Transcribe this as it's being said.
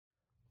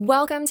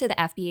Welcome to the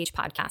FBH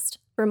podcast.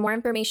 For more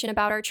information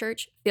about our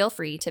church, feel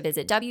free to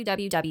visit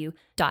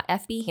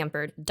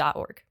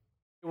www.fbhampered.org.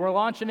 We're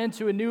launching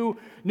into a new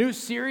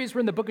series. We're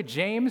in the book of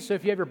James, so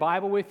if you have your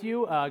Bible with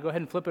you, go ahead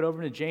and flip it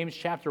over to James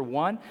chapter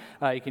 1.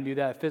 You can do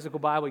that physical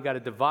Bible. You got a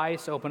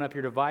device. Open up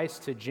your device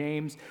to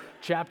James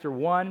chapter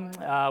 1.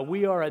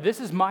 This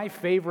is my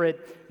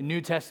favorite New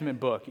Testament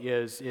book,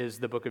 is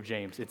the book of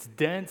James. It's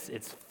dense,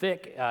 it's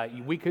thick.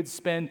 We could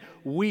spend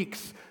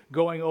weeks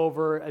going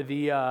over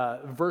the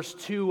verse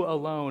 2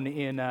 alone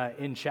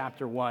in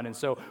chapter 1. And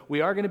so we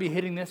are going to be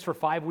hitting this for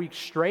 5 weeks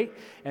straight,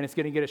 and it's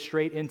going to get us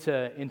straight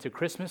into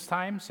Christmas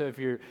time. So if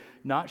you're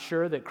not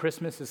sure that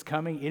Christmas is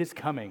coming, it is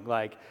coming.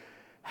 Like,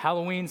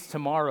 Halloween's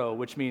tomorrow,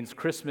 which means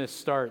Christmas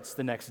starts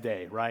the next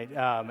day, right?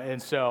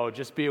 And so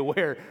just be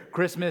aware,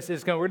 Christmas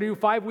is coming. We're going to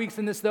do 5 weeks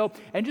in this, though.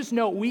 And just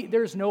know,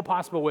 there's no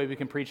possible way we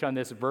can preach on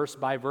this verse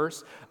by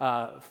verse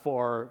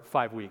for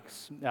 5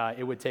 weeks.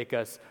 It would take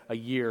us a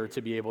year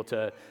to be able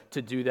to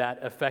do that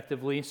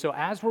effectively. So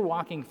as we're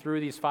walking through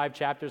these 5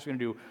 chapters, we're going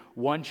to do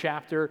one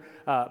chapter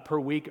per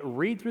week.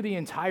 Read through the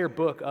entire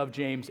book of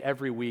James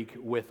every week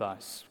with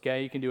us,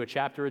 okay? You can do a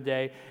chapter a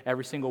day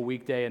every single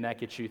weekday, and that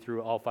gets you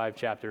through all 5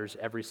 chapters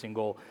every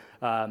single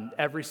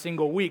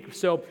week.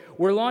 So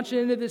we're launching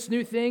into this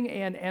new thing,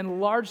 and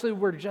largely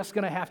we're just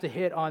going to have to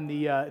hit on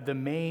the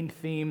main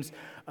themes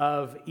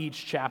of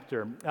each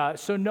chapter.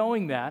 So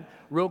knowing that,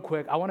 real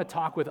quick, I want to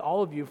talk with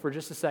all of you for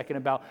just a second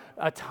about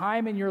a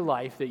time in your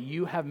life that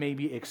you have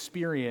maybe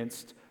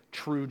experienced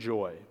true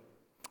joy.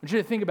 I want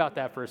you to think about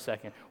that for a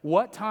second.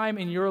 What time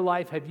in your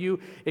life have you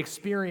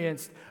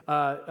experienced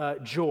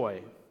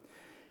joy?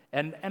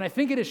 And I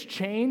think it has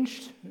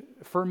changed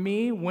for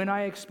me when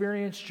I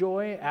experience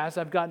joy as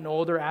I've gotten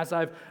older, as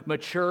I've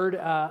matured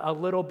a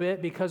little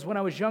bit, because when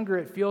I was younger,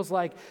 it feels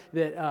like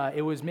that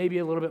it was maybe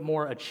a little bit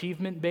more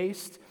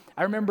achievement-based.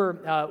 I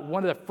remember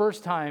one of the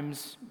first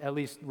times, at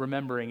least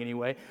remembering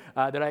anyway,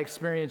 that I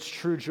experienced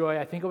true joy,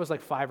 I think I was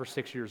like 5 or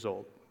 6 years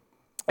old.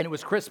 And it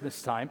was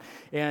Christmas time,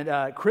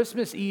 and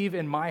Christmas Eve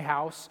in my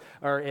house,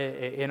 or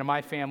in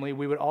my family,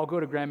 we would all go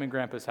to Grandma and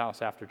Grandpa's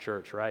house after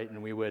church, right?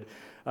 And we would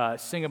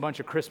sing a bunch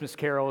of Christmas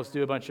carols,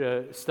 do a bunch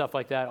of stuff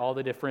like that, all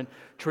the different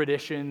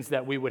traditions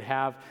that we would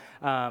have.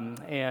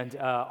 And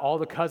all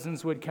the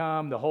cousins would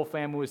come, the whole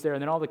family was there,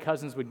 and then all the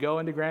cousins would go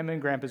into Grandma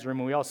and Grandpa's room,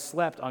 and we all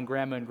slept on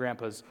Grandma and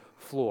Grandpa's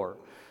floor.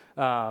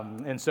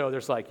 And so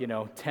there's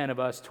 10 of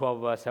us, 12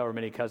 of us, however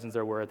many cousins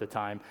there were at the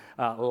time,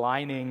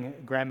 lining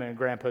Grandma and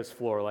Grandpa's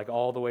floor, like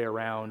all the way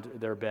around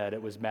their bed.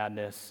 It was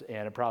madness,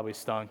 and it probably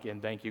stunk,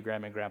 and thank you,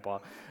 Grandma and Grandpa,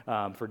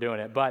 for doing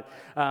it. But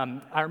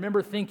I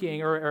remember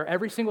thinking, or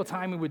every single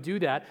time we would do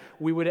that,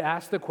 we would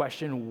ask the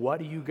question, what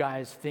do you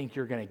guys think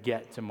you're going to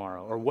get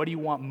tomorrow? Or what do you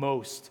want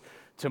most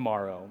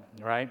tomorrow,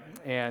 right?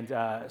 And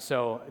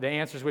so the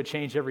answers would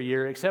change every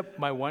year, except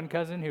my one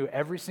cousin who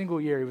every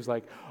single year he was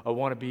like, I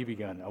want a BB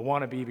gun. I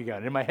want a BB gun.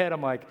 And in my head,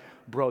 I'm like,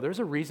 bro, there's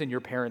a reason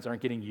your parents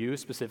aren't getting you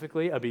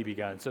specifically a BB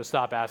gun, so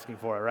stop asking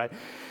for it, right?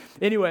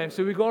 Anyway,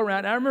 so we go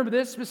around. I remember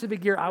this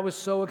specific year, I was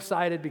so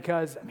excited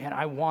because, man,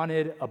 I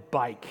wanted a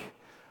bike.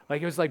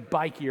 Like, it was like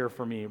bike year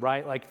for me,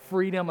 right? Like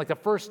freedom, like the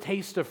first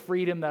taste of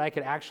freedom that I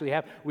could actually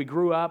have. I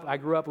grew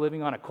up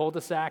living on a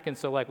cul-de-sac, and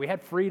so we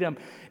had freedom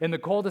in the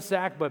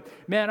cul-de-sac, but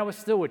man, I was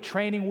still with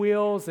training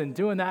wheels and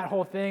doing that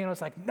whole thing, and I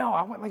was like, no,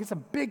 I want, it's a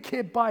big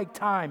kid bike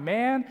time,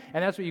 man.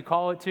 And that's what you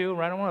call it too,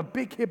 right? I want a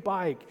big kid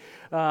bike.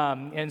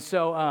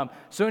 So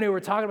anyway, we're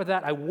talking about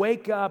that. I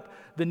wake up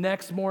the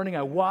next morning,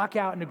 I walk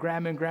out into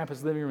Grandma and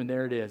Grandpa's living room, and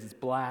there it is. It's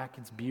black,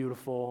 it's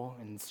beautiful,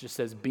 and it just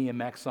says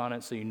BMX on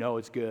it, so you know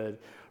it's good,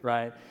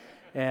 right?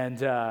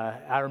 And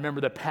I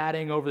remember the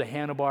padding over the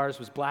handlebars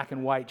was black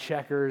and white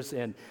checkers,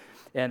 and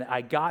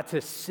I got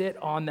to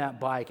sit on that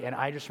bike, and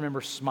I just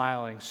remember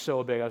smiling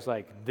so big. I was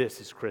like,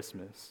 this is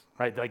Christmas,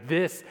 right? Like,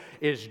 this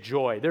is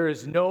joy. There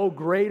is no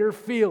greater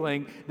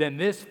feeling than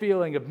this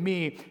feeling of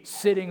me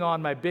sitting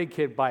on my big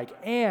kid bike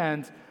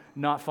and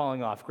not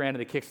falling off. Granted,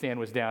 the kickstand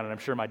was down, and I'm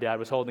sure my dad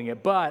was holding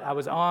it, but I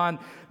was on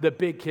the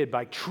big kid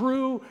bike.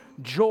 True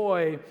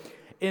joy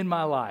in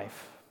my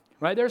life.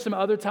 Right? There's some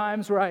other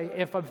times where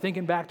if I'm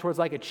thinking back towards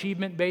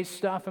achievement-based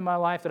stuff in my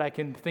life that I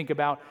can think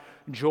about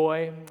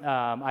joy.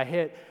 I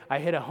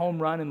hit a home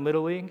run in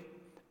Little League,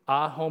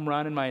 a home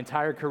run in my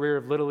entire career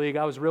of Little League.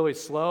 I was really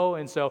slow,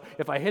 and so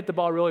if I hit the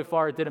ball really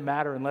far, it didn't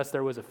matter unless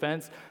there was a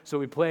fence. So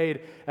we played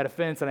at a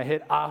fence, and I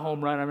hit a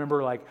home run. I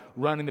remember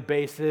running the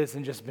bases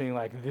and just being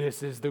like,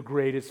 this is the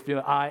greatest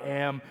feeling. I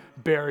am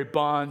Barry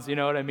Bonds, you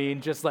know what I mean?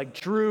 Just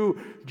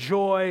true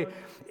joy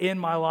in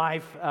my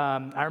life.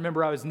 I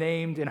remember I was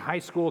named in high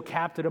school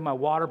captain of my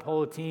water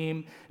polo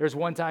team. There's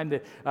one time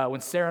that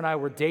when Sarah and I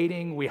were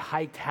dating, we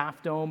hiked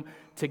Half Dome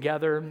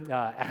together.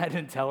 I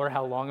didn't tell her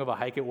how long of a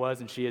hike it was,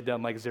 and she had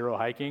done 0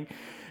 hiking.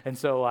 And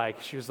so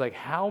she was like,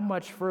 how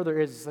much further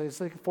is it? It's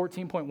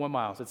 14.1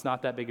 miles. It's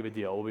not that big of a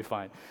deal. We'll be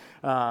fine.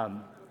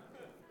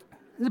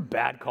 It's a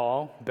bad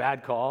call.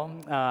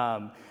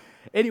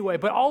 Anyway,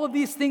 but all of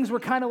these things were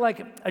kind of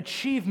like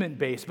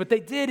achievement-based, but they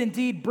did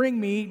indeed bring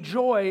me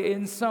joy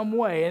in some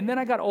way. And then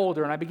I got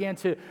older and I began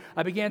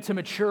to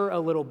mature a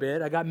little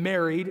bit. I got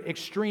married,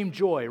 extreme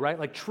joy, right?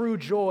 Like true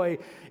joy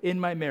in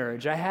my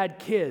marriage. I had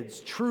kids,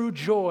 true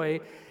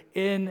joy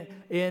in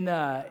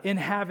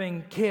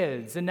having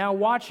kids. And now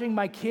watching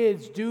my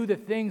kids do the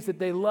things that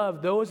they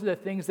love, those are the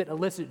things that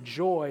elicit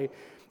joy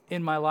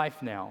in my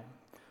life now,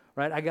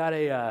 right? I got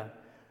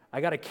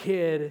a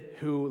kid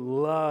who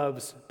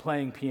loves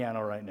playing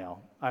piano right now.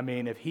 I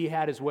mean, if he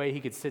had his way, he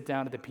could sit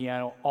down at the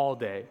piano all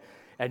day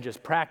and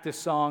just practice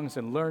songs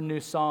and learn new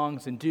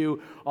songs and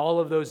do all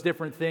of those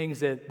different things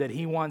that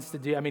he wants to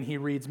do. I mean, he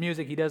reads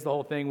music, he does the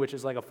whole thing, which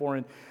is like a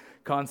foreign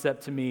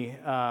concept to me.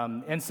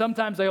 And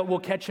sometimes I will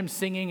catch him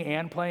singing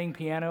and playing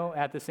piano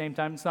at the same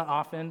time. It's not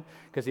often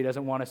because he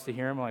doesn't want us to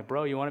hear him. I'm like,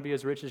 bro, you want to be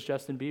as rich as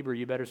Justin Bieber,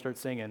 you better start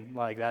singing.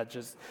 Like, that's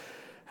just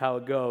how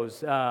it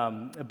goes.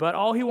 But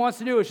all he wants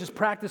to do is just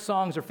practice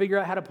songs or figure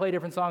out how to play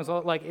different songs.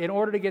 Like, in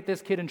order to get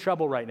this kid in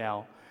trouble right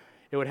now,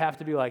 it would have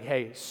to be like,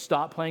 hey,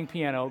 stop playing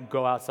piano,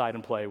 go outside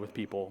and play with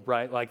people,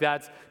 right? Like,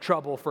 that's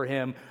trouble for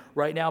him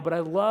right now. But I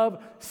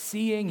love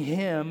seeing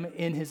him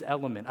in his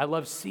element. I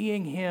love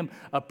seeing him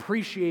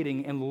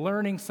appreciating and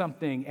learning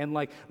something. And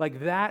like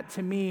that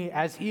to me,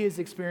 as he is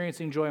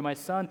experiencing joy, my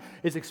son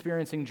is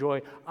experiencing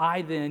joy,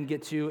 I then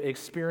get to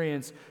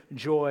experience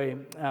joy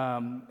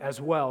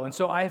as well. And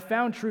so I have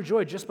found true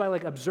joy just by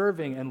like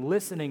observing and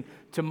listening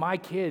to my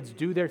kids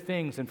do their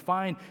things and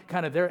find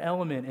kind of their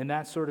element and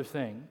that sort of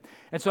thing.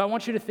 And so I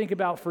want you to think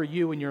about for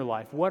you in your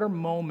life, what are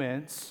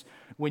moments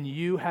when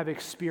you have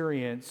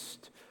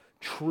experienced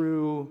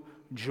true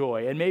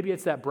joy? And maybe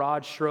it's that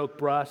broad stroke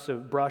brush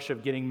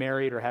of getting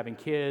married or having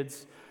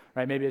kids,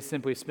 right? Maybe it's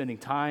simply spending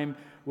time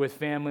with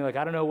family. Like,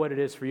 I don't know what it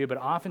is for you, but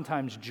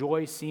oftentimes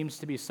joy seems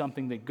to be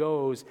something that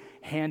goes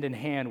hand in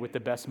hand with the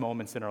best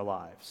moments in our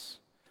lives.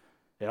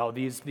 You know,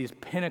 these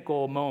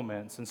pinnacle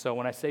moments. And so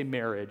when I say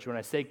marriage, when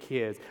I say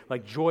kids,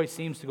 like joy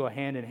seems to go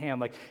hand in hand.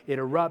 Like it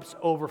erupts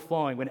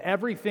overflowing when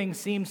everything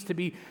seems to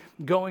be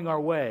going our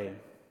way.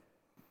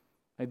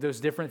 Like those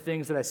different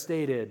things that I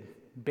stated,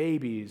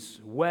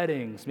 babies,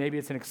 weddings, maybe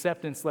it's an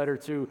acceptance letter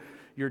to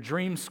your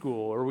dream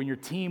school or when your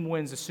team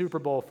wins a Super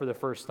Bowl for the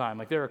first time.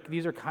 Like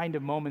these are kind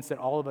of moments that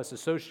all of us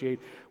associate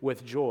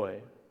with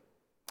joy.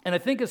 And I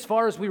think as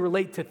far as we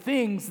relate to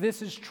things,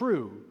 this is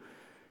true.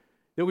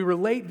 That we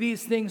relate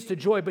these things to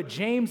joy, but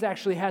James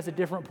actually has a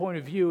different point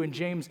of view in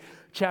James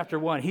chapter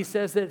 1. He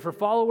says that for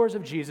followers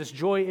of Jesus,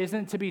 joy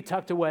isn't to be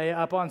tucked away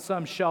up on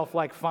some shelf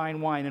like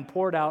fine wine and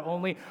poured out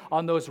only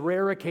on those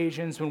rare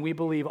occasions when we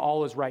believe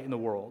all is right in the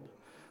world.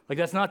 Like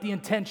that's not the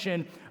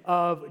intention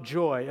of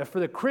joy. For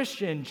the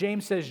Christian,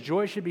 James says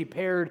joy should be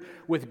paired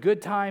with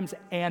good times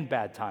and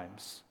bad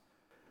times.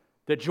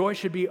 That joy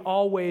should be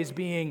always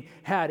being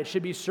had. It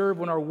should be served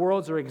when our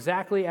worlds are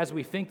exactly as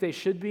we think they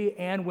should be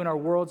and when our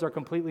worlds are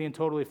completely and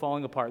totally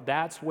falling apart.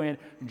 That's when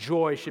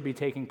joy should be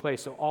taking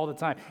place, so all the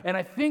time. And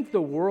I think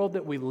the world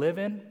that we live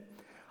in,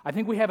 I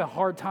think we have a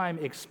hard time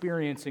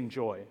experiencing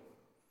joy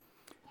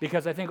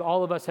because I think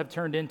all of us have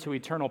turned into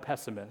eternal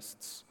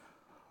pessimists,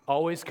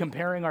 always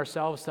comparing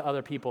ourselves to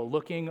other people,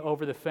 looking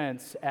over the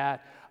fence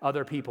at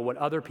other people, what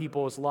other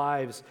people's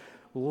lives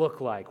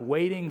look like,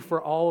 waiting for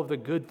all of the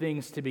good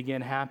things to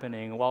begin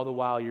happening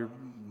while your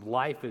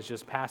life is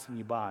just passing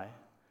you by.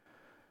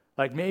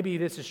 Like maybe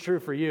this is true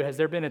for you. Has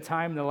there been a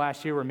time in the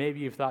last year where maybe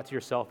you've thought to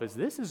yourself, is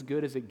this as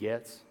good as it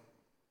gets?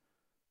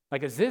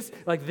 Like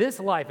this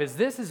life, is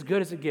this as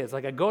good as it gets?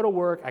 Like I go to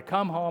work, I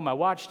come home, I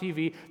watch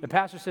TV, the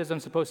pastor says I'm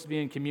supposed to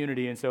be in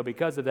community, and so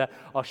because of that,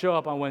 I'll show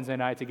up on Wednesday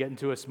night to get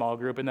into a small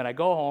group, and then I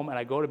go home and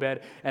I go to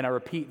bed and I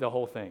repeat the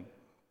whole thing.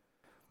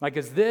 Like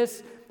is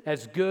this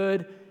as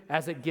good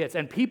as it gets?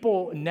 And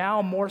people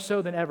now more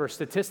so than ever,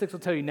 statistics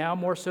will tell you now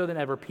more so than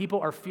ever, people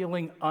are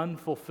feeling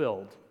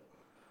unfulfilled.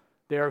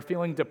 They are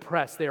feeling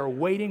depressed. They are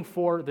waiting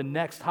for the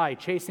next high,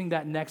 chasing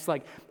that next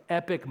like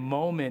epic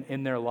moment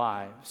in their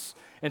lives.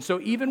 And so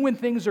even when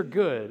things are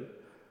good,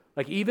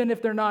 like even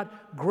if they're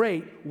not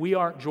great, we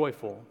aren't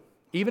joyful.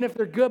 Even if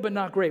they're good but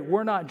not great,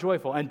 we're not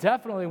joyful. And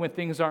definitely when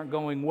things aren't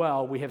going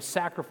well, we have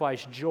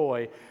sacrificed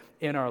joy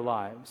in our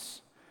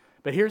lives.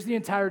 But here's the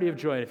entirety of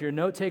joy. And if you're a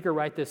note taker,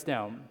 write this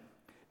down.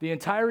 The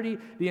entirety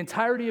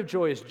of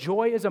joy is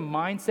a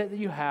mindset that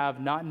you have,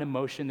 not an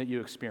emotion that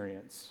you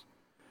experience.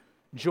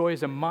 Joy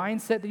is a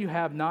mindset that you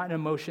have, not an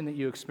emotion that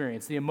you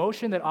experience. The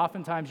emotion that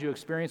oftentimes you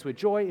experience with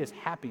joy is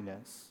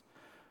happiness,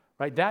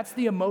 right? That's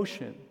the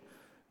emotion,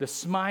 the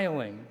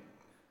smiling,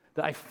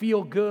 that I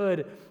feel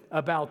good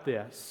about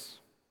this.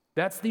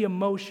 That's the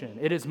emotion.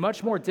 It is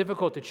much more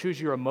difficult to choose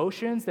your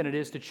emotions than it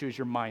is to choose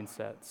your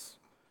mindsets.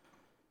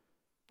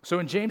 So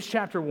in James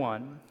chapter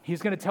 1,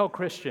 he's going to tell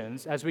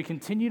Christians, as we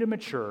continue to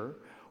mature,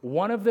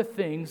 one of the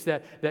things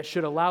that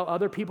should allow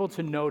other people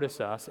to notice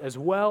us, as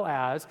well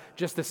as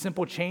just the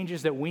simple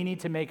changes that we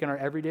need to make in our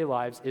everyday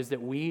lives, is that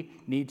we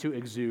need to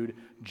exude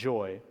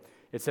joy.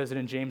 It says it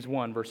in James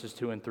 1, verses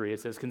 2 and 3.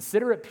 It says,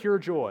 "Consider it pure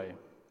joy,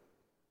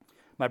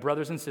 my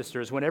brothers and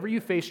sisters, whenever you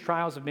face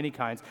trials of many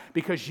kinds,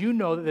 because you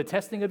know that the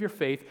testing of your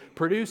faith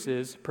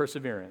produces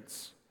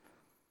perseverance.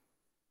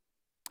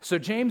 So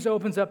James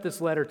opens up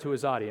this letter to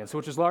his audience,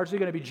 which is largely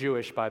going to be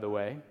Jewish, by the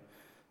way.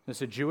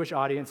 It's a Jewish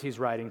audience he's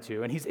writing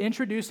to, and he's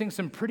introducing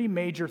some pretty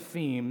major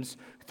themes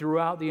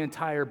throughout the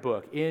entire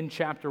book in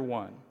chapter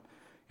 1.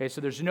 Okay, so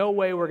there's no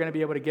way we're going to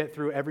be able to get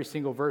through every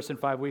single verse in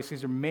 5 weeks.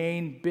 These are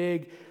main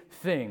big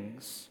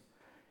things.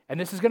 And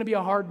this is going to be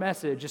a hard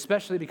message,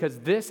 especially because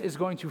this is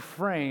going to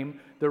frame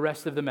the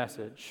rest of the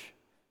message.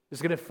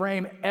 It's going to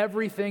frame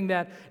everything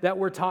that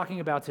we're talking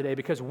about today,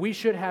 because we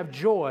should have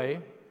joy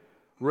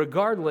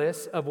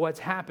regardless of what's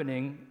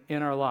happening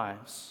in our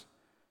lives.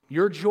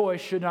 Your joy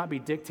should not be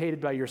dictated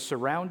by your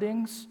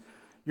surroundings.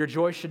 Your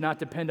joy should not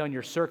depend on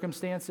your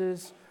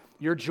circumstances.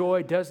 Your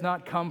joy does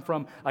not come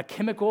from a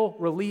chemical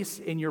release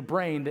in your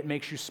brain that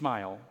makes you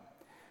smile.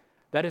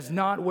 That is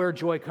not where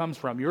joy comes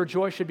from. Your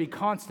joy should be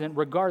constant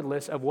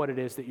regardless of what it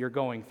is that you're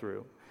going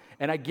through.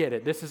 And I get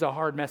it. This is a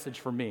hard message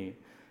for me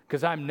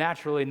because I'm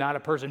naturally not a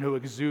person who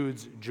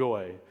exudes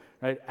joy.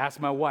 Right? Ask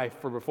my wife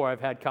for before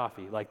I've had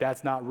coffee. Like,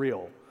 that's not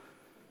real.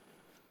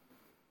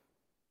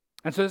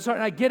 And so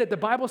I get it. The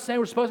Bible's saying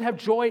we're supposed to have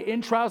joy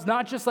in trials,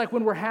 not just like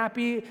when we're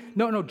happy.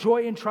 No,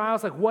 joy in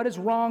trials. Like, what is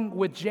wrong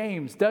with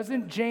James?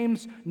 Doesn't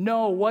James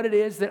know what it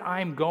is that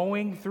I'm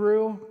going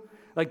through?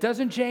 Like,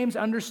 doesn't James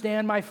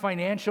understand my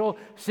financial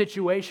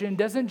situation?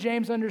 Doesn't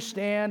James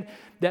understand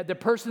that the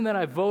person that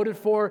I voted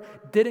for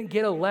didn't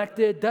get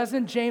elected?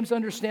 Doesn't James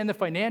understand the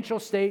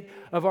financial state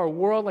of our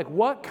world? Like,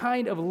 what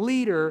kind of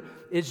leader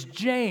is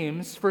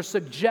James for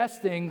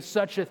suggesting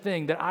such a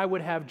thing, that I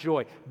would have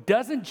joy?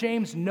 Doesn't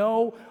James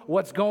know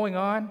what's going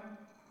on?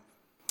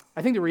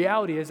 I think the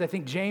reality is, I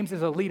think James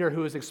is a leader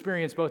who has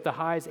experienced both the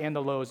highs and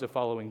the lows of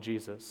following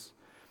Jesus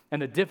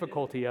and the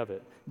difficulty of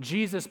it.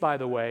 Jesus, by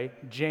the way,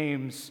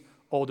 James'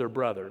 older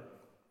brother.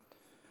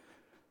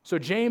 So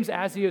James,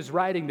 as he is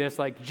writing this,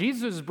 like,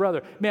 Jesus'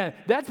 brother, man,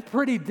 that's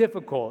pretty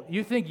difficult.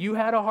 You think you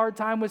had a hard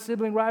time with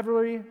sibling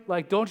rivalry?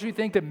 Like, don't you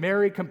think that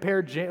Mary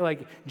compared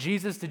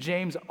Jesus to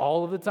James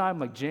all of the time?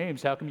 Like,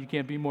 James, how come you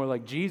can't be more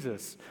like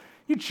Jesus?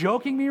 You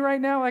joking me right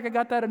now? Like, I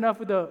got that enough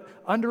with the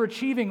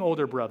underachieving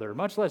older brother,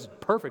 much less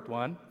perfect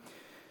one.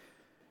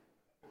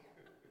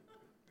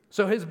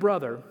 So his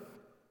brother,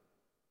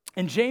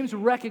 and James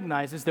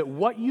recognizes that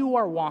what you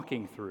are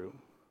walking through,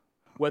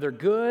 whether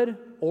good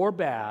or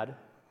bad,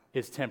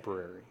 is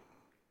temporary.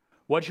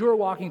 What you are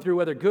walking through,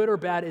 whether good or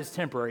bad, is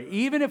temporary.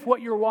 Even if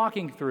what you're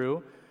walking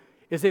through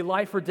is a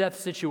life or death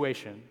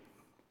situation,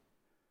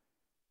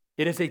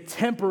 it is a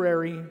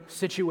temporary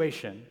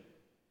situation.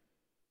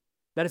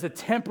 That is a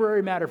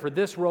temporary matter for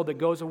this world that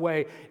goes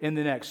away in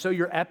the next. So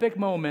your epic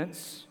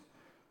moments,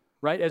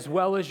 right, as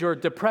well as your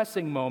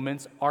depressing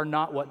moments, are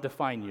not what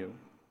define you.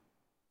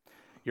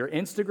 Your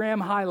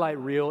Instagram highlight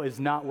reel is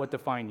not what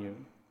defines you.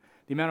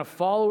 The amount of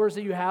followers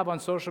that you have on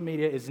social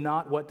media is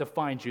not what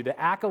defines you. The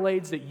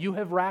accolades that you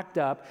have racked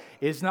up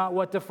is not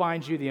what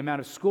defines you. The amount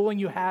of schooling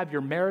you have,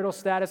 your marital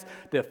status,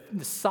 the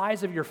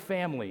size of your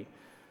family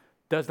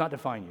does not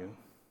define you.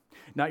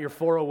 Not your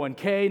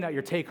 401k, not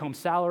your take-home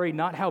salary,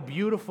 not how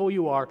beautiful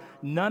you are.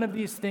 None of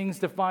these things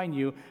define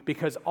you,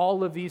 because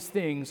all of these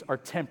things are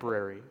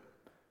temporary,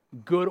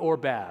 good or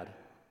bad.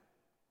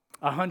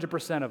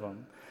 100% of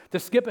them. To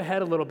skip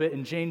ahead a little bit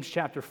in James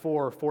chapter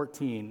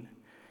 4:14,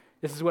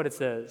 this is what it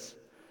says.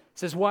 It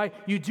says, why?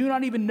 You do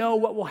not even know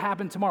what will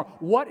happen tomorrow.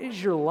 What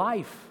is your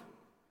life?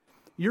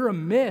 You're a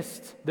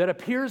mist that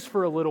appears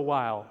for a little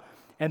while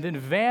and then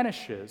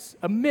vanishes.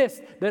 A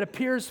mist that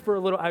appears for a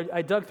little.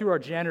 I dug through our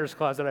janitor's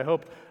closet. I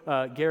hope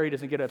Gary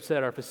doesn't get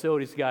upset, our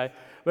facilities guy.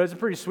 But it's a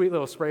pretty sweet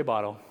little spray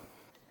bottle.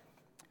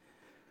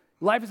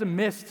 Life is a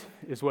mist,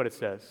 is what it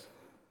says.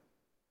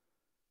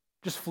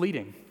 Just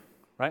fleeting,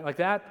 right? Like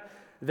that.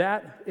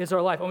 That is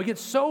our life. And we get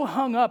so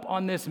hung up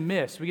on this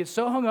mist. We get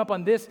so hung up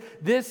on this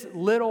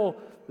little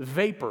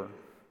vapor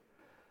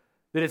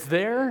that it's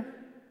there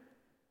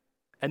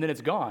and then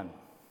it's gone.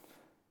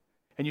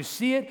 And you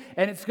see it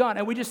and it's gone.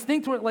 And we just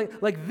think to it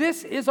like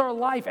this is our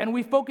life. And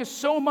we focus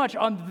so much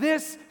on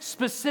this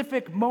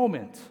specific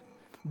moment,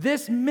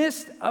 this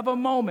mist of a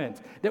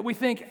moment, that we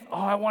think, oh,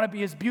 I want to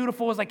be as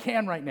beautiful as I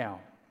can right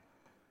now.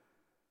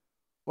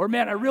 Or,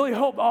 man, I really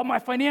hope my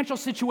financial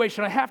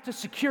situation, I have to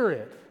secure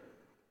it.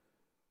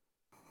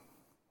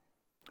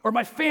 Or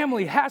my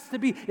family has to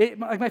be,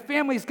 my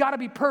family's got to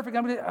be perfect.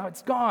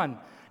 It's gone.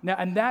 Now,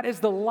 and that is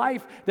the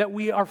life that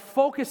we are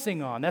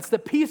focusing on. That's the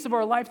piece of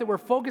our life that we're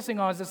focusing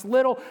on, is this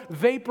little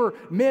vapor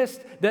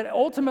mist that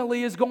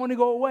ultimately is going to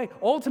go away,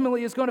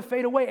 ultimately is going to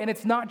fade away. And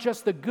it's not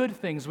just the good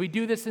things. We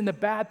do this in the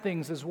bad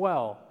things as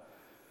well.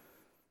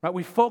 Right?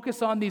 We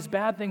focus on these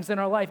bad things in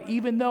our life,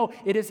 even though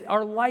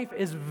our life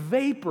is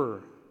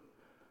vapor.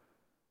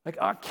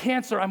 Like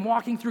cancer, I'm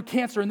walking through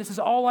cancer, and this is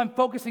all I'm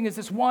focusing is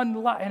this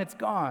one life, and it's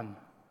gone.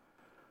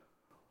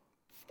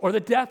 Or the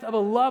death of a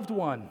loved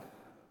one.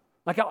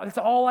 Like, it's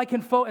all I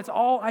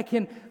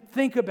can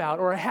think about.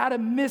 Or I had a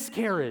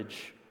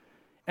miscarriage.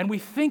 And we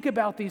think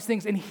about these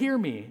things, and hear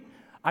me,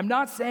 I'm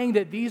not saying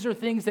that these are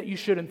things that you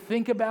shouldn't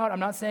think about. I'm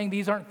not saying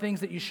these aren't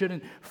things that you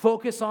shouldn't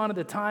focus on at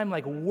the time.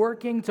 Like,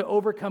 working to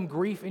overcome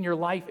grief in your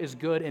life is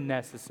good and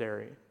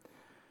necessary.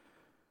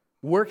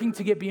 Working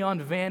to get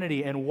beyond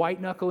vanity and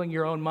white-knuckling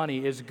your own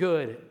money is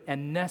good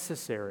and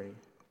necessary.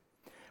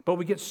 But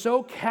we get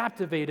so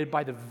captivated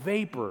by the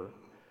vapor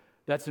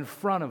that's in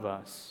front of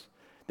us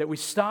that we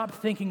stop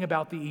thinking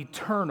about the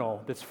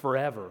eternal that's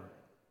forever.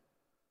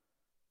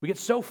 We get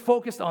so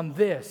focused on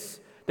this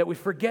that we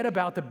forget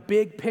about the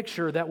big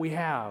picture that we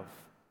have.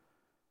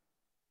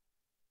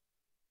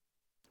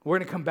 We're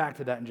going to come back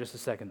to that in just a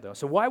second, though.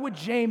 So why would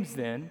James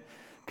then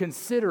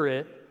consider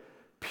it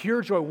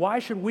pure joy? Why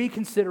should we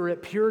consider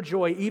it pure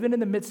joy even in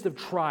the midst of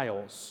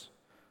trials?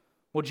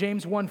 Well,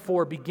 James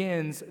 1:4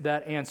 begins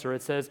that answer.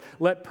 It says,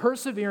 "Let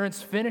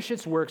perseverance finish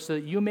its work so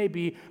that you may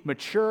be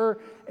mature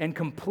and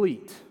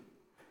complete."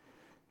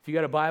 If you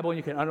got a Bible,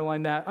 you can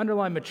underline that.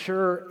 Underline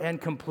mature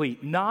and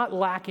complete, not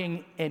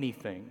lacking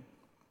anything.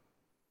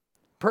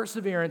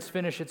 Perseverance,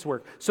 finish its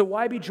work. So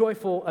why be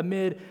joyful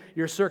amid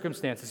your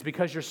circumstances?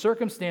 Because your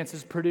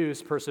circumstances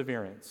produce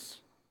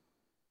perseverance.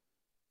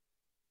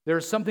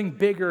 There's something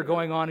bigger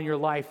going on in your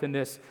life than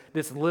this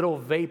little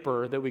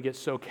vapor that we get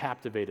so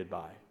captivated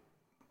by.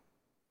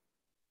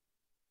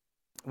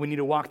 We need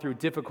to walk through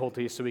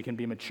difficulties so we can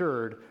be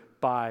matured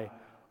by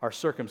our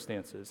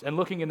circumstances. And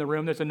looking in the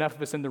room, there's enough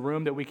of us in the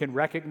room that we can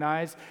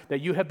recognize that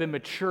you have been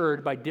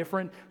matured by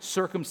different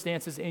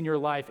circumstances in your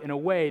life in a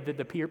way that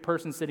the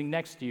person sitting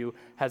next to you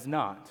has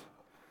not,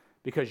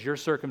 because your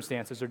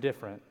circumstances are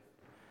different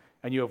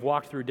and you have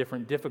walked through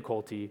different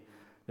difficulty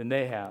than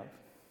they have.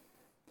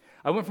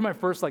 I went for my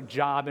first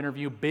job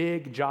interview,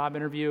 big job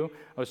interview.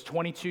 I was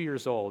 22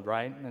 years old,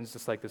 right? And it's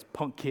just like this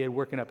punk kid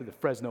working up at the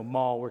Fresno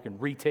Mall, working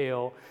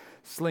retail,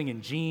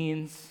 slinging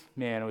jeans.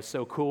 Man, it was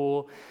so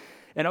cool.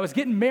 And I was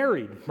getting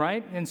married,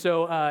 right? And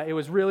so it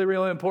was really,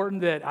 really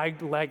important that I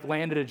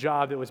landed a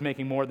job that was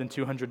making more than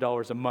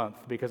 $200 a month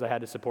because I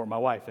had to support my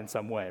wife in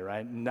some way,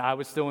 right? And I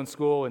was still in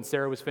school, and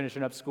Sarah was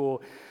finishing up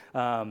school.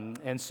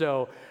 And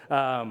so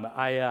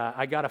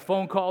I got a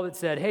phone call that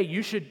said, "Hey,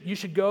 you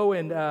should go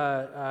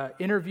and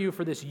interview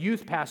for this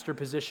youth pastor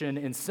position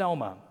in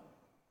Selma."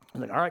 I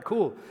was like, "All right,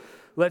 cool.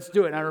 Let's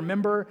do it." And I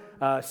remember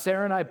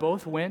Sarah and I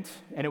both went,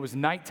 and it was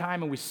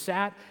nighttime, and we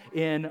sat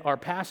in our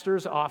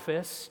pastor's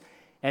office.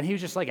 And he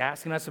was just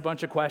asking us a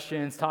bunch of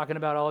questions, talking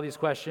about all these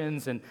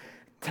questions, and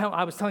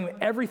I was telling him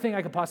everything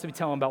I could possibly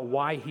tell him about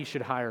why he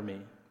should hire me.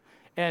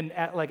 And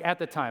at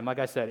the time, like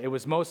I said, it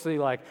was mostly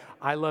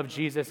I love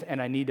Jesus and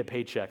I need a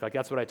paycheck.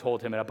 That's what I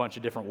told him in a bunch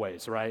of different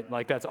ways, right?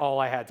 That's all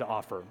I had to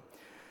offer.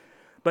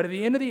 But at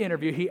the end of the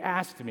interview, he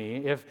asked me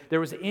if there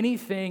was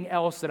anything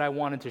else that I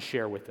wanted to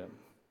share with him.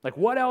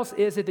 What else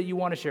is it that you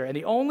want to share? And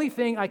the only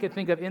thing I could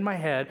think of in my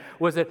head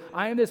was that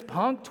I am this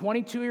punk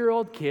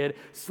 22-year-old kid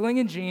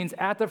slinging jeans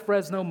at the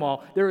Fresno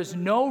Mall. There is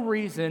no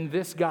reason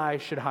this guy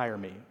should hire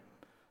me.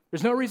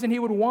 There's no reason he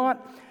would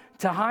want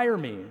to hire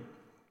me.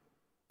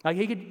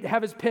 He could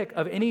have his pick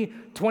of any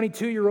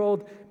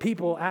 22-year-old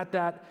people at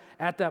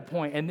that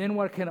point. And then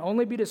what can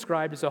only be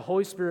described as a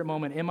Holy Spirit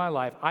moment in my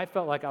life, I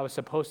felt like I was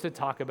supposed to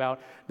talk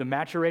about the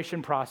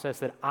maturation process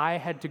that I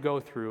had to go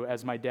through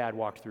as my dad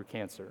walked through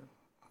cancer.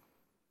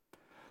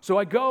 So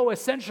I go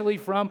essentially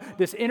from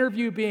this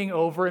interview being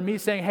over and me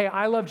saying, "Hey,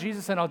 I love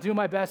Jesus and I'll do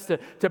my best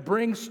to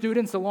bring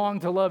students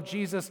along to love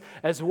Jesus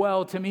as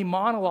well," to me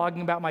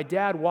monologuing about my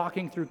dad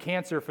walking through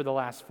cancer for the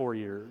last 4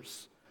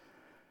 years.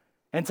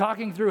 And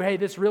talking through, hey,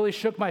 this really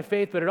shook my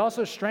faith, but it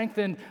also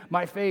strengthened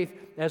my faith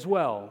as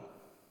well.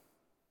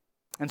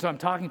 And so I'm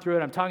talking through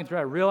it,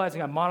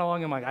 realizing I'm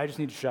monologuing, I'm like, I just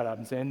need to shut up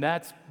and saying,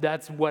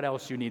 that's what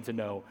else you need to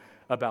know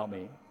about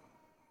me.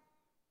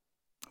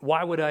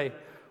 Why would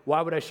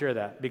I share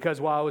that?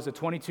 Because while I was a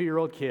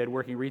 22-year-old kid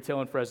working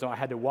retail in Fresno, I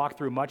had to walk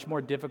through much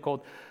more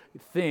difficult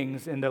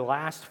things in the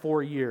last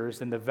 4 years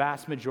than the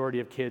vast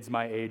majority of kids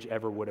my age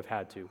ever would have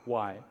had to.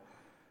 Why?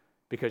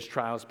 Because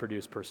trials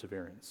produce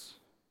perseverance.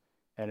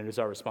 And it is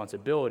our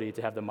responsibility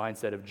to have the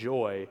mindset of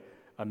joy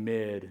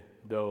amid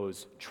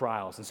those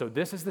trials. And so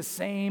this is the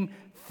same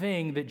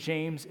thing that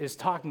James is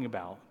talking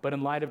about, but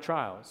in light of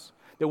trials,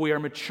 that we are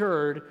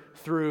matured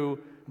through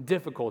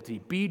difficulty.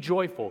 Be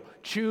joyful.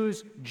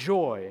 Choose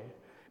joy.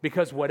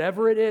 Because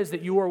whatever it is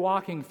that you are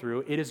walking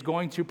through, it is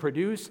going to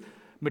produce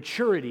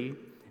maturity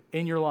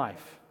in your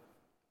life.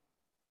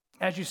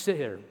 As you sit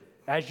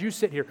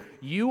here,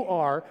 you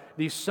are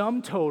the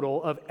sum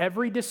total of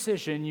every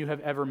decision you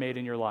have ever made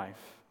in your life.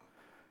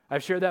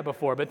 I've shared that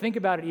before, but think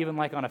about it even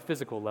on a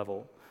physical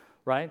level,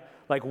 right?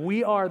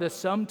 We are the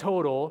sum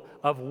total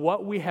of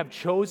what we have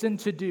chosen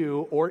to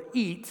do or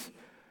eat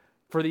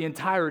for the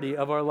entirety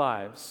of our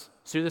lives.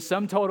 So you're the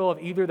sum total of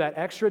either that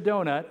extra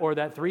donut or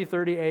that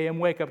 3:30 a.m.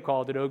 wake-up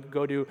call to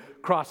go do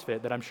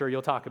CrossFit that I'm sure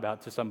you'll talk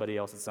about to somebody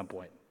else at some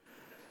point.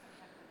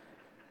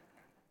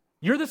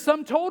 You're the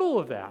sum total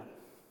of that,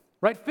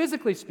 right?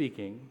 Physically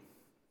speaking.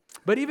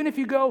 But even if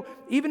you go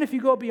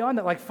beyond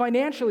that,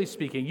 financially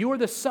speaking, you are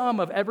the sum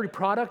of every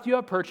product you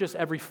have purchased,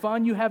 every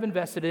fund you have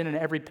invested in, and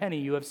every penny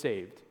you have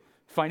saved.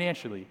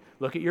 financially.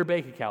 Look at your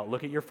bank account.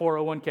 Look at your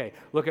 401k.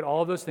 Look at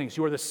all of those things.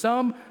 You are the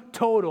sum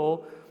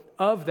total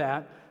of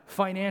that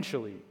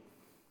financially.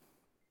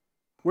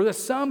 We're the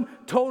sum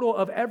total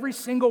of every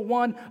single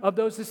one of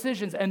those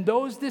decisions. And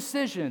those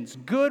decisions,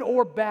 good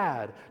or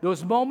bad,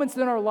 those moments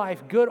in our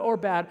life, good or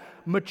bad,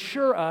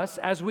 mature us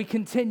as we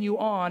continue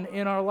on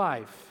in our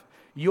life.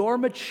 Your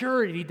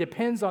maturity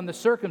depends on the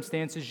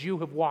circumstances you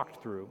have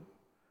walked through.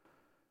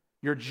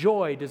 Your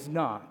joy does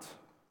not.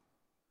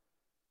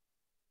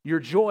 Your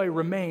joy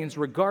remains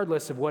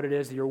regardless of what it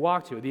is that you're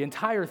walked through. The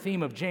entire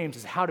theme of James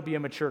is how to be a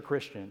mature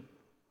Christian.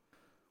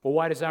 Well,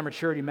 why does our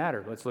maturity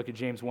matter? Let's look at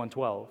James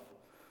 1:12.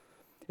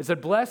 It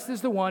said, "Blessed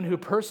is the one who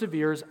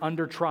perseveres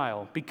under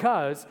trial,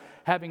 because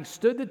having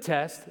stood the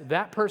test,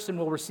 that person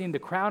will receive the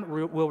crown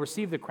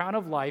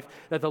of life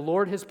that the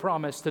Lord has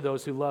promised to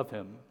those who love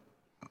him."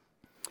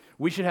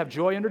 We should have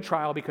joy under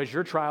trial because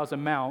your trials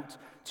amount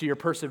to your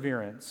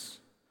perseverance.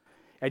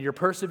 And your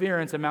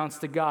perseverance amounts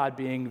to God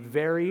being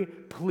very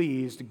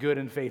pleased, good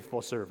and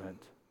faithful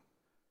servant.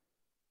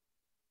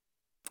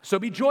 So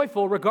be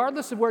joyful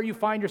regardless of where you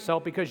find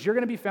yourself, because you're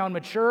going to be found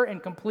mature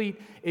and complete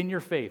in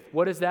your faith.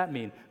 What does that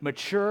mean?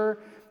 Mature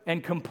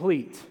and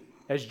complete,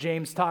 as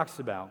James talks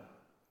about.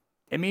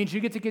 It means you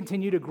get to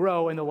continue to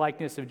grow in the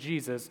likeness of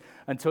Jesus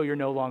until you're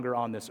no longer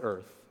on this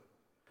earth.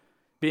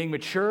 Being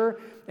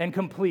mature and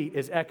complete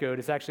is echoed.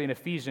 It's actually in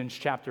Ephesians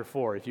chapter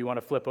 4. If you want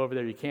to flip over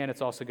there, you can.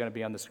 It's also going to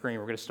be on the screen.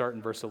 We're going to start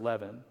in verse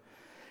 11.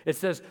 It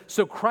says,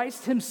 "So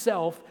Christ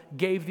himself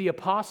gave the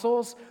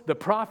apostles, the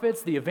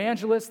prophets, the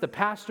evangelists, the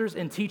pastors,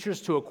 and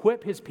teachers to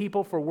equip his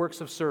people for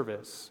works of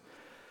service,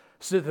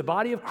 so that the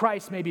body of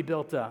Christ may be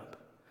built up,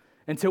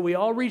 until we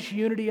all reach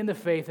unity in the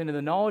faith and in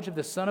the knowledge of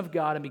the Son of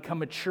God and become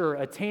mature,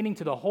 attaining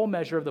to the whole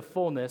measure of the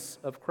fullness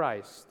of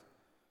Christ."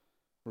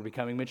 We're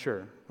becoming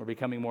mature. We're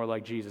becoming more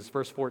like Jesus.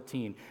 Verse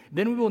 14,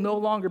 "Then we will no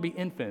longer be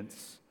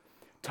infants,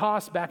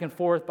 tossed back and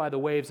forth by the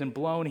waves and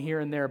blown here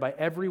and there by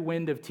every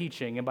wind of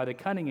teaching and by the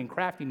cunning and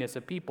craftiness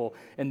of people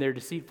and their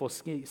deceitful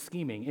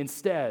scheming.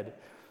 Instead,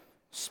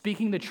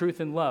 speaking the truth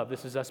in love,"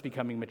 this is us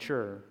becoming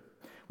mature,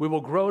 "we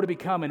will grow to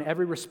become in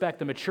every respect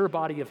the mature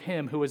body of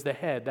him who is the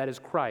head, that is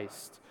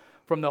Christ.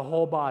 From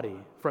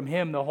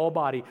him the whole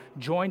body,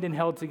 joined and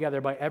held together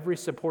by every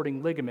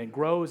supporting ligament,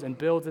 grows and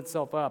builds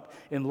itself up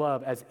in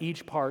love as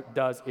each part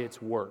does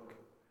its work."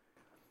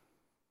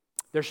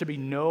 There should be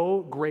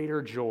no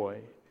greater joy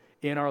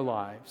in our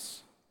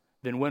lives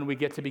than when we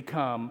get to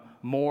become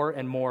more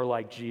and more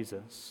like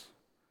Jesus.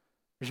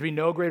 There should be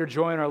no greater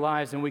joy in our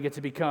lives than we get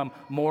to become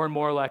more and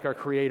more like our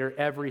Creator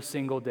every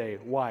single day.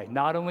 Why?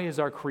 Not only is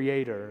our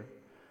Creator,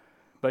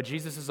 but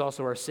Jesus is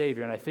also our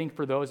Savior. And I think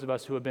for those of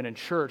us who have been in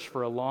church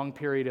for a long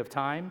period of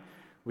time,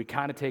 we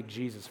kind of take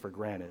Jesus for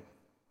granted.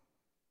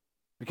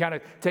 We kind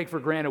of take for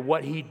granted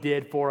what he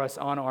did for us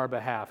on our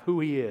behalf, who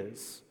he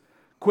is.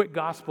 Quick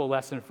gospel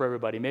lesson for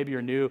everybody. Maybe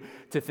you're new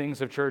to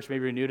things of church.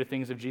 Maybe you're new to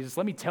things of Jesus.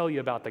 Let me tell you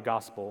about the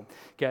gospel,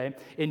 okay?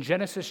 In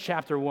Genesis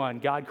chapter 1,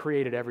 God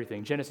created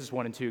everything. Genesis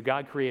 1 and 2,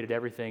 God created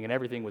everything, and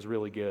everything was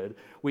really good.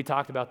 We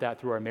talked about that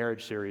through our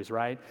marriage series,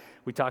 right?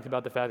 We talked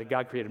about the fact that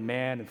God created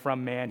man, and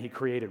from man, he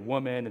created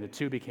woman, and the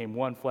two became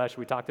one flesh.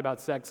 We talked about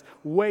sex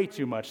way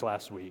too much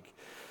last week.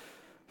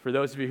 For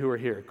those of you who are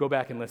here, go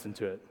back and listen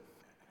to it.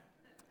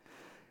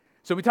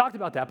 So we talked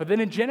about that, but then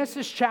in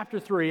Genesis chapter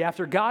 3,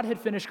 after God had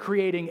finished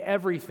creating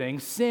everything,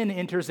 sin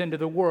enters into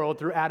the world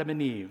through Adam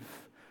and Eve.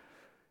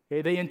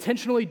 Okay, they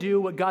intentionally do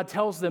what God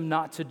tells them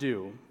not to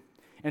do.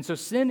 And so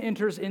sin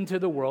enters into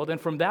the world, and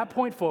from that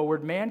point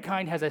forward,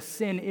 mankind has a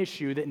sin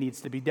issue that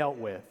needs to be dealt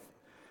with.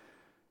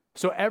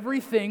 So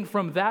everything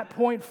from that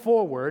point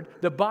forward,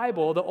 the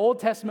Bible, the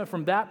Old Testament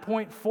from that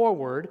point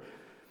forward,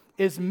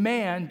 is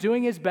man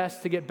doing his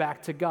best to get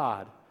back to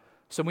God.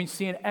 So we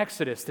see in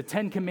Exodus, the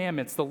 10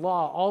 Commandments, the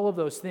law, all of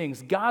those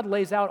things, God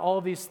lays out all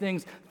of these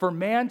things for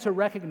man to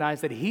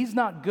recognize that he's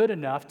not good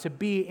enough to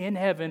be in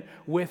heaven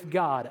with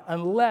God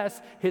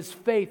unless his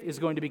faith is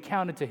going to be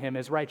counted to him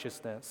as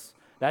righteousness.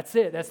 That's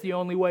it. That's the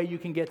only way you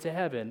can get to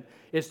heaven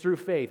is through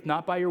faith,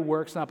 not by your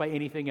works, not by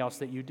anything else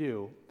that you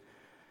do.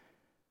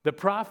 The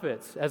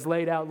prophets, as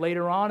laid out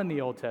later on in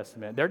the Old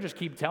Testament, they just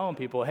keep telling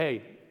people,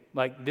 hey,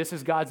 like, this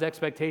is God's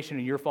expectation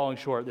and you're falling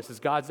short. This is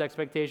God's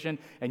expectation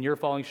and you're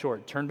falling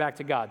short. Turn back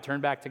to God,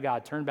 turn back to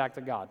God, turn back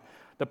to God.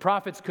 The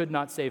prophets could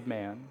not save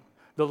man.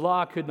 The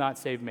law could not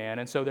save man.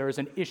 And so there is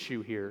an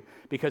issue here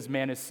because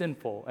man is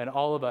sinful and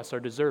all of us are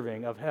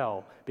deserving of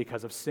hell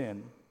because of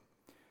sin.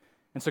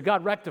 And so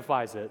God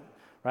rectifies it,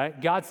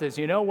 right? God says,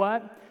 you know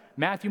what?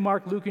 Matthew,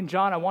 Mark, Luke, and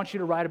John, I want you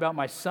to write about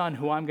my son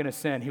who I'm going to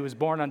send. He was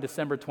born on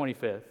December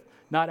 25th.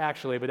 Not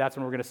actually, but that's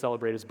when we're going to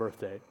celebrate his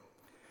birthday.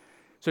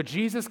 So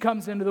Jesus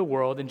comes into the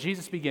world, and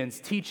Jesus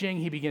begins teaching.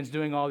 He begins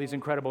doing all these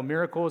incredible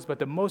miracles. But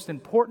the most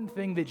important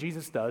thing that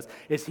Jesus does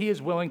is he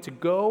is willing to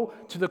go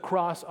to the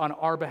cross on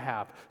our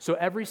behalf. So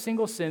every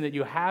single sin that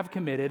you have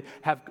committed,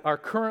 are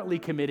currently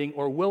committing,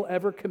 or will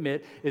ever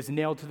commit is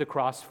nailed to the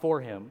cross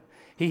for him.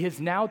 He has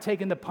now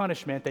taken the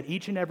punishment that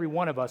each and every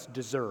one of us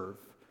deserve.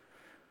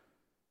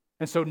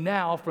 And so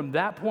now, from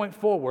that point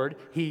forward,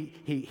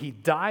 he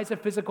dies a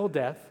physical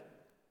death.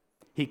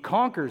 He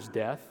conquers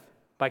death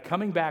by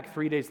coming back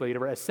 3 days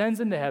later, ascends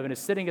into heaven, is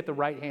sitting at the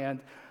right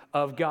hand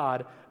of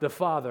God the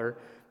Father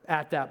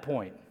at that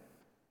point.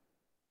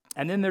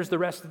 And then there's the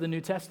rest of the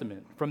New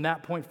Testament from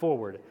that point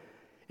forward.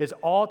 Is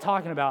all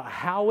talking about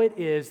how it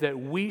is that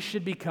we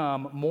should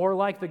become more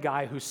like the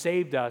guy who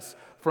saved us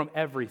from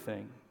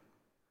everything,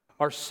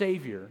 our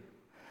Savior.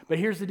 But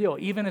here's the deal.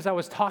 Even as I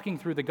was talking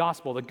through the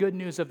gospel, the good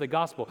news of the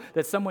gospel,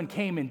 that someone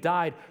came and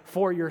died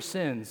for your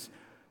sins,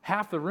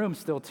 half the room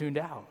still tuned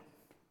out.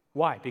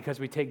 Why? Because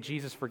we take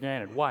Jesus for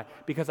granted. Why?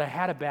 Because I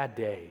had a bad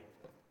day.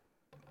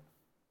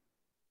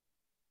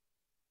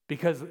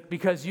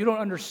 Because you don't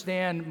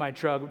understand my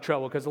trouble,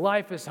 because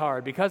life is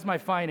hard, because my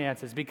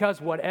finances,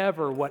 because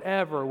whatever,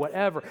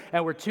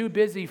 and we're too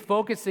busy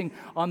focusing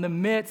on the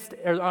mist,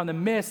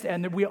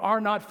 and we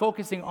are not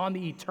focusing on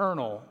the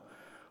eternal.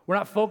 We're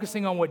not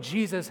focusing on what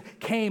Jesus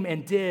came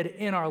and did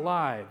in our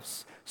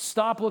lives.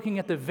 Stop looking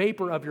at the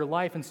vapor of your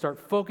life and start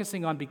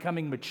focusing on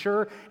becoming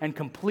mature and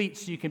complete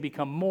so you can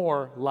become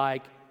more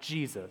like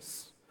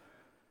Jesus.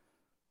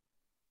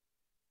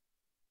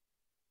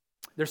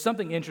 There's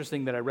something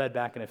interesting that I read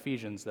back in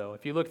Ephesians, though.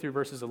 If you look through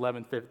verses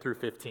 11 through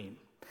 15,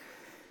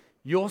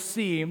 you'll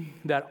see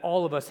that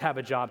all of us have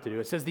a job to do.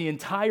 It says the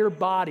entire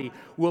body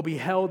will be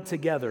held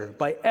together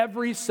by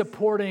every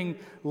supporting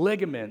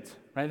ligament.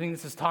 Right? I think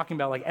this is talking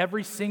about like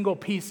every single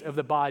piece of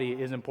the body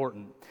is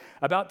important.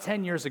 About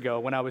 10 years ago,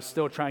 when I was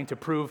still trying to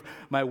prove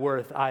my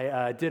worth,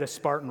 I did a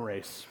Spartan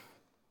race.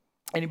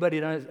 Anybody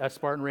done a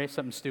Spartan race,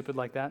 something stupid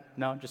like that?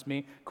 No, just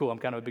me? Cool, I'm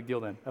kind of a big deal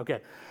then.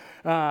 Okay.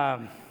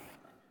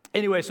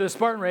 Anyway, so a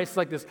Spartan race is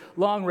like this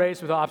long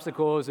race with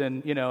obstacles,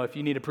 and, if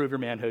you need to prove your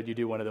manhood, you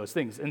do one of those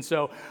things. And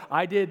so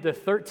I did the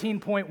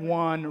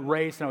 13.1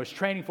 race, and I was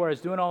training for it. I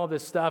was doing all of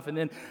this stuff, and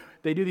then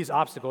they do these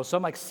obstacles. So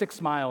I'm like 6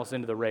 miles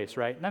into the race,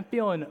 right? And I'm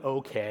feeling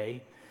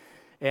okay.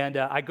 And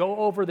I go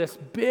over this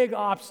big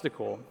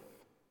obstacle,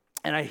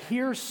 and I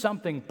hear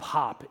something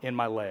pop in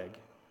my leg.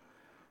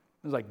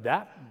 I was like,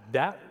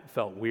 that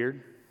felt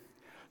weird.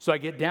 So I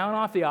get down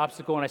off the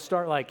obstacle and I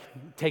start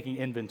taking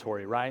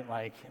inventory, right?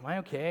 Like, am I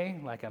okay?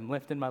 Like I'm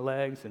lifting my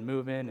legs and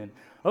moving and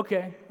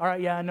okay, all right,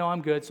 yeah, no,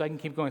 I'm good, so I can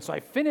keep going. So I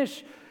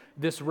finish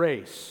this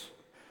race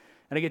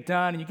and I get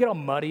done, and you get all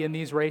muddy in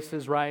these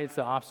races, right? It's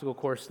the obstacle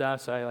course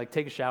stuff. So I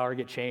take a shower,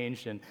 get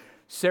changed, and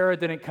Sarah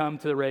didn't come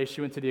to the race.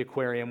 She went to the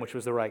aquarium, which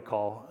was the right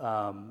call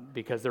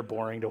because they're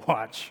boring to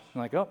watch.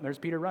 I'm like, oh, there's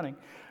Peter running.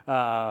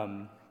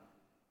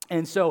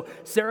 And so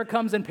Sarah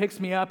comes and picks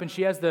me up, and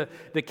she has the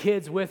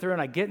kids with her,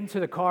 and I get into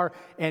the car,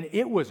 and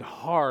it was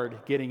hard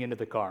getting into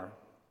the car.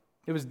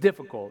 It was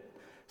difficult,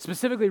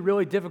 specifically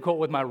really difficult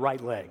with my right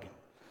leg.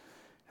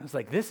 I was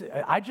like,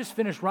 I just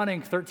finished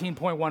running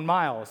 13.1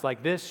 miles.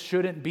 Like, this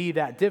shouldn't be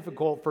that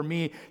difficult for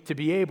me to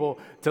be able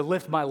to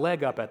lift my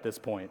leg up at this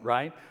point,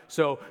 right?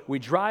 So we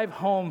drive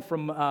home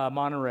from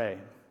Monterey,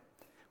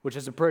 which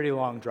is a pretty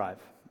long drive.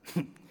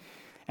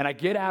 And I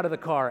get out of the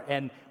car,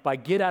 and by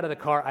get out of the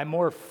car, I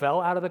more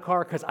fell out of the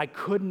car because I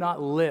could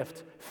not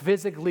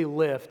physically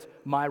lift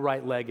my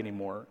right leg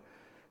anymore.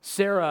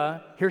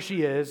 Sarah, here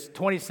she is,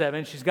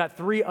 27. She's got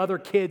 3 other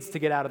kids to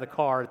get out of the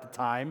car at the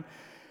time.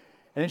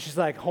 And then she's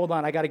like, hold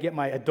on, I got to get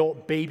my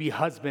adult baby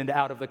husband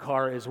out of the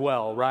car as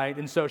well, right?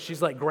 And so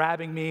she's like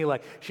grabbing me,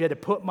 like she had to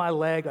put my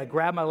leg, like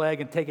grab my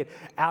leg and take it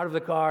out of the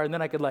car, and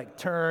then I could like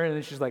turn, and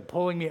then she's like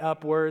pulling me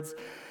upwards.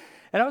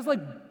 And I was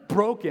like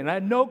broken. I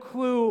had no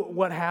clue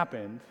what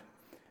happened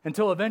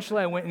until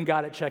eventually I went and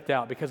got it checked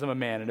out because I'm a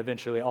man, and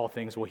eventually all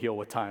things will heal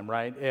with time,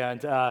 right?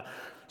 And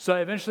so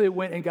I eventually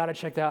went and got it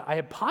checked out. I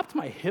had popped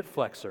my hip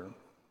flexor.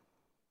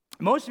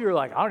 Most of you are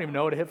like, I don't even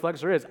know what a hip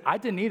flexor is. I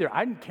didn't either.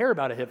 I didn't care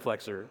about a hip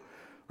flexor,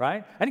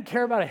 right? I didn't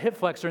care about a hip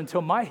flexor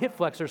until my hip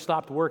flexor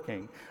stopped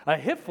working. A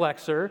hip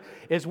flexor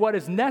is what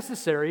is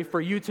necessary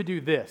for you to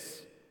do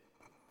this,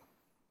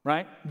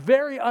 right?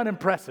 Very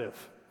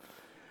unimpressive.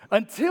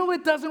 Until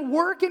it doesn't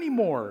work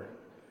anymore.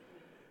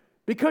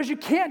 Because you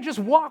can't just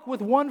walk with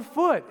one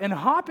foot, and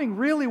hopping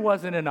really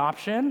wasn't an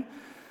option,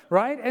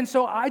 right? And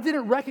so I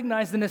didn't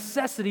recognize the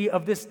necessity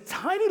of this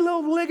tiny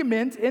little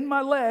ligament in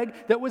my leg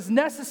that was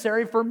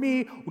necessary for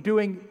me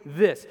doing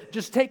this,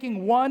 just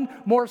taking one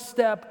more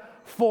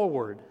step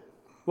forward.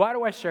 Why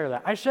do I share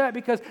that? I share that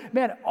because,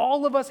 man,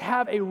 all of us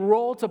have a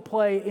role to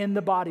play in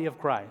the body of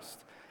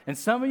Christ. And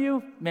some of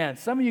you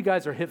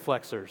guys are hip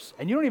flexors,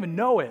 and you don't even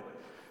know it.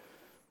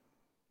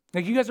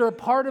 Like, you guys are a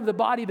part of the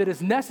body that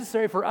is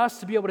necessary for us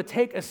to be able to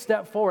take a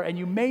step forward. And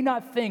you may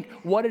not think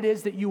what it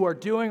is that you are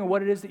doing or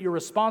what it is that you're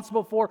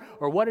responsible for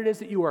or what it is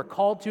that you are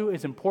called to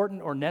is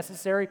important or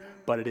necessary,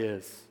 but it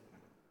is.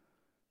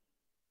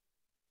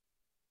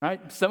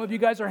 Right? Some of you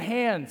guys are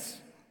hands.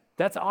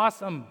 That's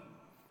awesome.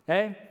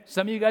 Okay?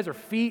 Some of you guys are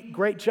feet.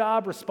 Great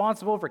job,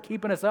 responsible for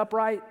keeping us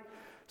upright.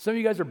 Some of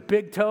you guys are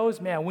big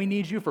toes. Man, we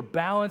need you for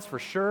balance for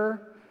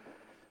sure.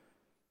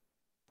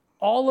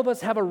 All of us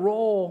have a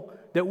role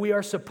that we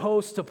are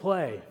supposed to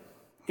play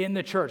in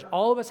the church.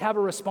 All of us have a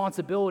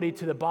responsibility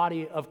to the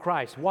body of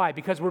Christ. Why?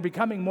 Because we're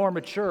becoming more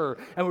mature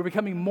and we're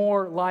becoming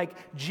more like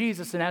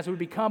Jesus. And as we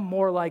become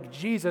more like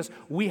Jesus,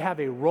 we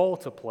have a role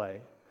to play.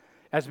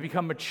 as we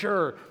become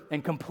mature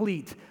and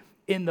complete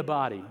in the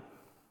body.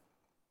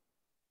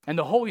 And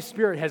the Holy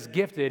Spirit has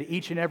gifted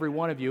each and every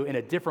one of you in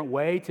a different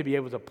way to be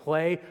able to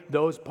play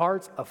those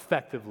parts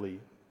effectively.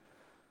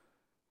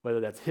 Whether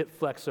that's hip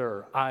flexor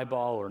or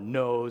eyeball or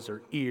nose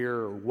or ear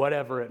or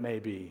whatever it may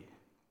be.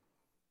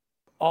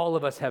 All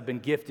of us have been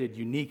gifted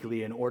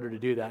uniquely in order to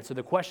do that. So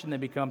the question then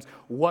becomes,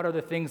 what are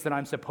the things that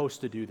I'm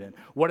supposed to do then?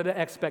 What are the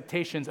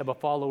expectations of a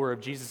follower of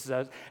Jesus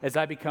as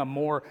I become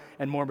more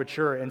and more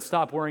mature and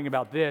stop worrying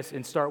about this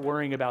and start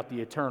worrying about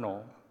the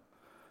eternal?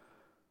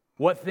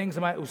 What things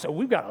am I? So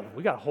we got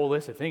a whole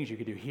list of things you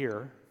could do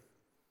here.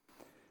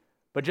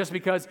 But just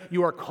because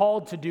you are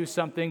called to do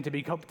something, to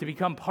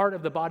become part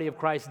of the body of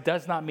Christ,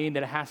 does not mean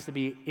that it has to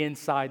be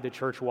inside the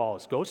church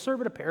walls. Go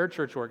serve at a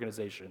parachurch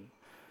organization.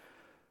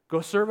 Go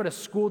serve at a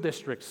school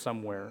district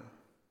somewhere.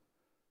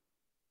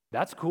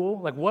 That's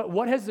cool. Like,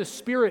 what has the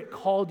Spirit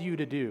called you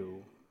to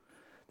do?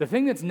 The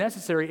thing that's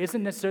necessary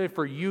isn't necessarily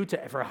for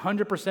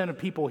 100% of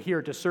people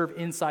here to serve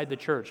inside the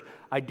church.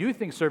 I do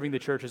think serving the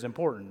church is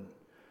important.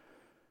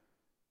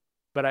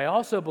 But I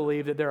also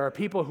believe that there are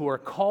people who are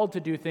called to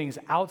do things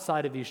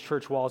outside of these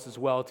church walls as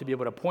well, to be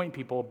able to point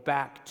people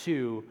back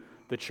to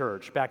the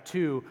church, back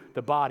to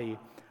the body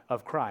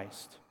of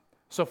Christ.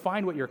 So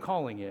find what your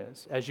calling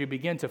is as you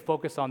begin to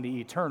focus on the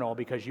eternal,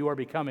 because you are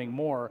becoming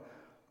more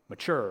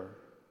mature.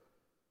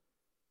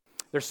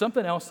 There's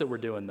something else that we're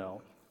doing,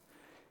 though.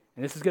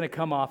 And this is going to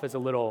come off as a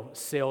little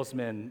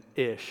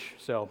salesman-ish,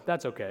 so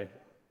that's okay.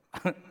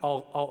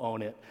 I'll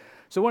own it.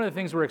 So one of the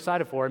things we're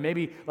excited for, and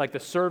maybe like the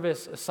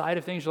service side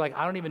of things, you're like,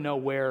 I don't even know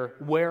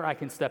where I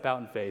can step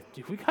out in faith.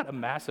 Dude, we got a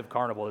massive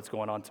carnival that's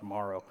going on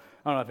tomorrow.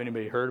 I don't know if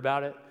anybody heard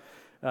about it.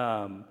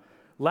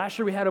 Last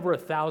year we had over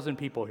 1,000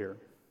 people here.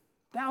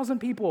 1,000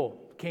 people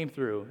came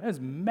through. It was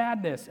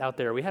madness out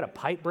there. We had a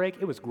pipe break.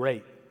 It was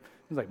great.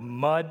 It was like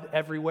mud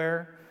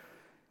everywhere.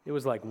 It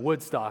was like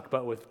Woodstock,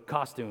 but with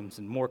costumes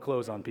and more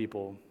clothes on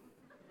people.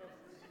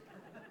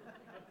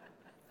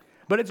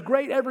 But it's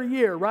great every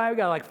year, right? We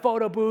got like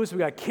photo booths. We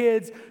got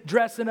kids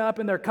dressing up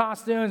in their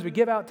costumes. We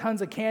give out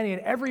tons of candy.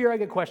 And every year I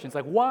get questions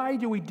like, why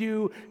do we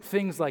do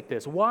things like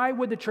this? Why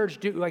would the church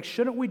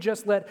shouldn't we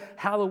just let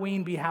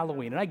Halloween be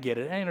Halloween? And I get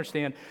it. I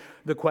understand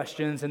the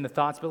questions and the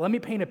thoughts, but let me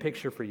paint a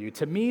picture for you.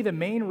 To me, the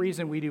main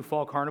reason we do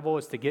Fall Carnival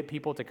is to get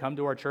people to come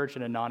to our church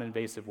in a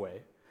non-invasive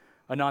way,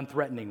 a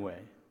non-threatening way.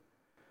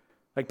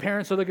 Like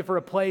parents are looking for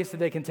a place that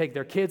they can take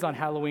their kids on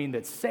Halloween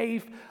that's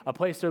safe, a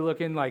place they're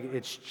looking like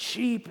it's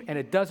cheap and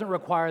it doesn't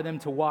require them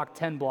to walk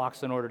 10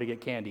 blocks in order to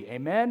get candy.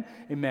 Amen?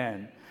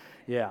 Amen.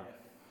 Yeah.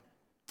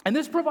 And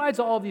this provides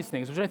all of these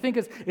things, which I think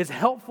is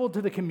helpful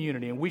to the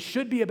community, and we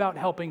should be about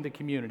helping the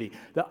community.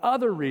 The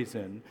other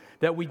reason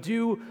that we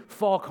do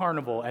Fall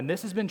Carnival, and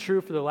this has been true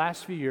for the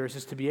last few years,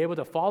 is to be able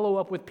to follow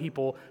up with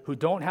people who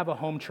don't have a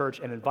home church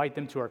and invite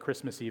them to our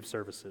Christmas Eve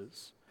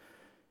services.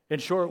 In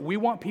short, we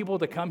want people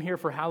to come here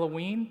for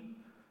Halloween,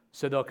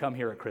 so they'll come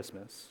here at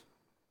Christmas.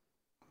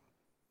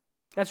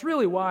 That's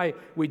really why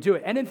we do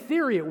it. And in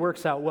theory, it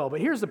works out well.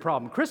 But here's the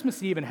problem.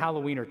 Christmas Eve and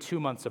Halloween are 2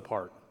 months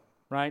apart,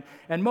 right?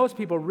 And most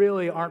people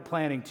really aren't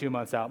planning 2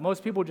 months out.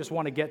 Most people just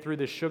want to get through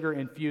this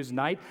sugar-infused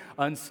night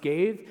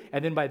unscathed,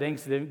 and then by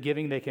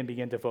Thanksgiving, they can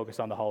begin to focus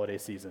on the holiday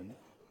season.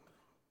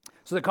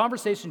 So the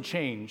conversation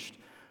changed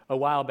a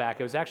while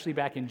back. It was actually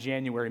back in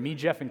January. Me,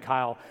 Jeff, and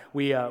Kyle,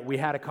 we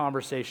had a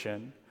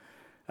conversation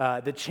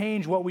that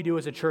changed what we do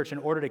as a church in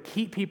order to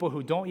keep people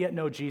who don't yet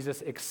know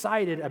Jesus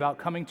excited about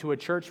coming to a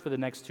church for the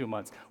next 2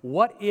 months.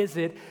 What is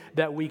it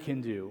that we can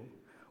do?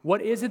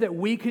 What is it that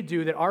we could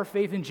do that our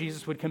faith in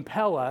Jesus would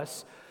compel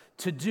us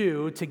to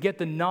do to get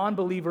the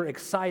non-believer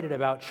excited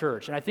about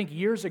church? And I think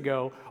years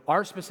ago,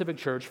 our specific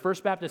church,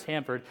 First Baptist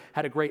Hanford,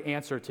 had a great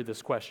answer to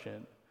this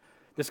question.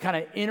 This kind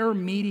of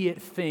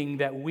intermediate thing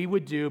that we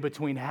would do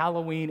between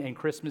Halloween and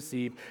Christmas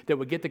Eve that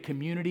would get the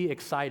community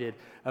excited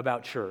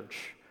about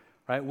church.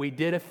 Right? We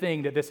did a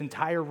thing that this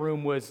entire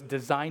room was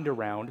designed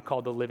around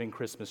called the Living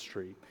Christmas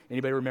Tree.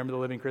 Anybody remember the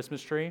Living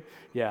Christmas Tree?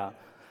 Yeah.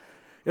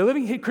 The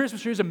Living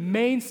Christmas Tree is a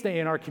mainstay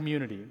in our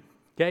community.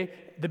 Okay?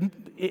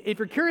 If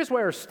you're curious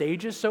why our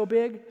stage is so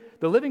big,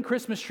 the Living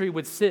Christmas Tree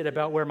would sit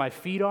about where my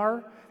feet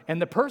are,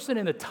 and the person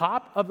in the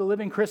top of the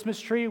Living Christmas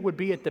Tree would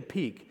be at the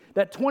peak.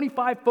 That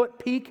 25-foot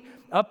peak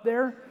up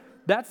there,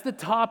 that's the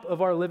top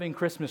of our Living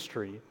Christmas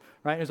Tree.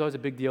 Right? It was always a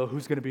big deal.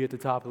 Who's going to be at the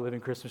top of the Living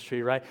Christmas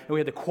Tree, right? And we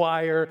had the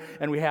choir,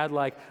 and we had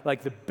like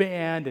the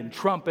band and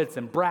trumpets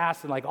and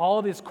brass and like all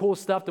of this cool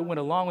stuff that went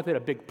along with it, a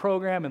big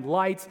program and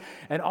lights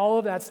and all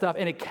of that stuff.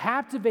 And it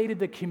captivated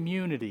the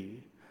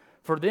community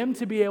for them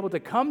to be able to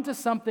come to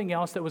something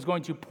else that was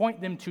going to point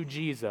them to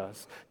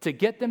Jesus, to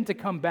get them to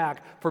come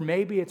back for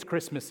maybe it's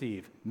Christmas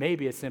Eve.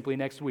 Maybe it's simply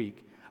next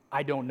week.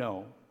 I don't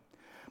know.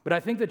 But I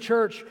think the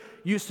church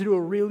used to do a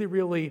really,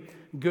 really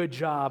good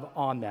job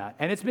on that.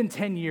 And it's been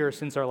 10 years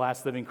since our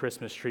last Living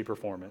Christmas Tree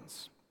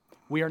performance.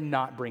 We are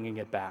not bringing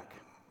it back.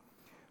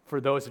 For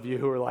those of you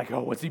who are like,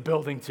 oh, what's he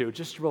building to?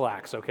 Just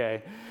relax,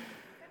 okay?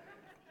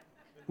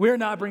 We're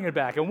not bringing it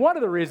back. And one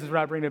of the reasons we're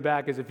not bringing it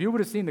back is if you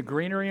would have seen the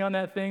greenery on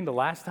that thing, the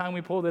last time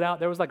we pulled it out,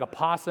 there was like a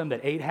possum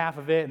that ate half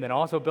of it and then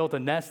also built a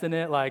nest in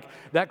it. Like,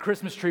 that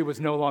Christmas tree was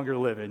no longer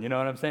living. You know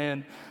what I'm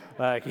saying?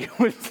 Like,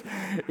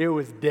 it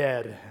was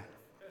dead.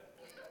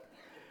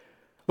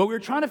 But we were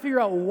trying to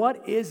figure out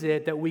what is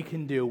it that we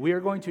can do. We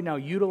are going to now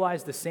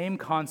utilize the same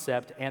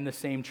concept and the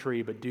same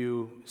tree, but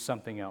do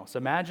something else.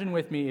 Imagine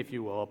with me, if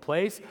you will, a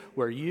place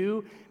where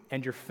you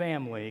and your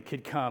family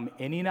could come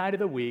any night of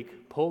the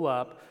week, pull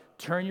up,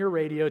 turn your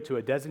radio to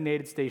a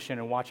designated station,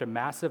 and watch a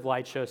massive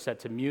light show set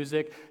to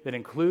music that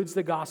includes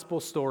the gospel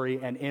story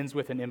and ends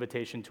with an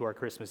invitation to our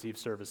Christmas Eve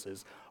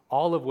services,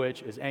 all of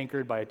which is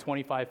anchored by a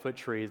 25-foot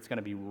tree that's going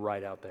to be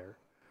right out there.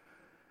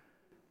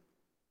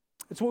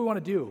 That's what we want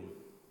to do.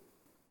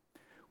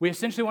 We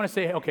essentially want to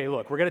say, okay,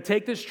 look, we're going to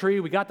take this tree.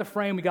 We got the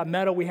frame. We got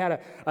metal. We had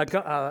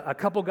a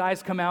couple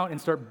guys come out and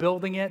start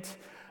building it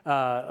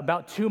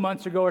about 2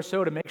 months ago or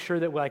so to make sure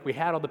that we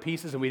had all the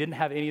pieces and we didn't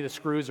have any of the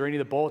screws or any of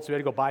the bolts. We had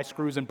to go buy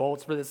screws and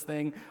bolts for this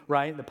thing,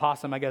 right? The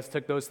possum, I guess,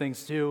 took those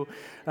things too.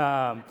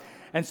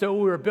 And so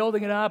we were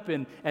building it up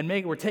and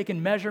we're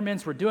taking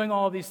measurements. We're doing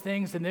all of these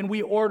things. And then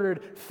we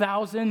ordered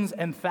thousands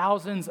and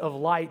thousands of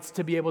lights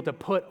to be able to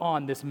put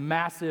on this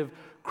massive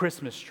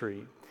Christmas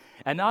tree.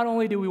 And not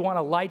only do we want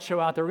a light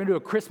show out there, we're going to do a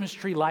Christmas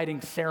tree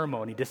lighting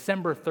ceremony.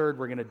 December 3rd,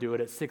 we're going to do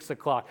it at 6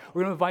 o'clock.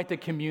 We're going to invite the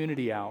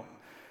community out.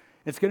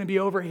 It's going to be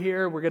over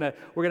here. We're going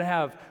to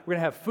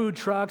have food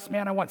trucks.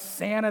 Man, I want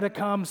Santa to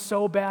come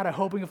so bad. I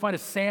hope we can find a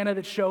Santa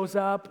that shows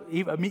up.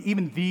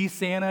 Even the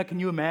Santa. Can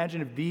you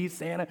imagine if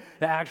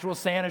the actual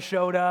Santa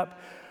showed up?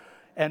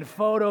 And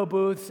photo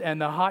booths and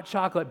the hot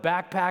chocolate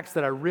backpacks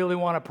that I really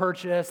want to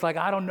purchase. Like,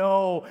 I don't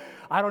know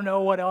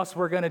what else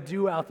we're going to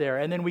do out there.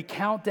 And then we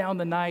count down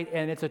the night,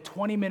 and it's a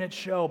 20-minute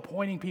show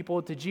pointing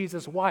people to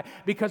Jesus. Why?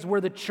 Because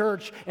we're the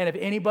church, and if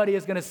anybody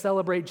is going to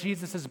celebrate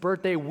Jesus'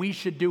 birthday, we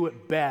should do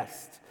it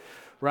best,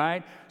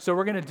 right? So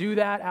we're going to do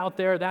that out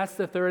there. That's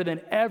the 3rd. And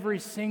then every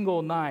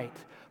single night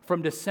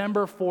from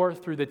December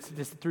 4th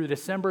through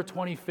December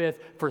 25th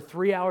for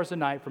 3 hours a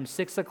night from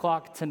 6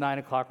 o'clock to 9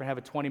 o'clock, we're going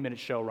to have a 20-minute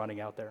show running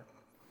out there.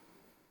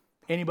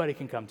 Anybody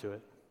can come to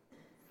it.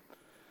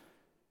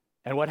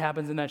 And what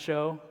happens in that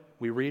show?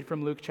 We read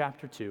from Luke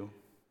chapter 2.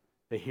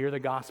 They hear the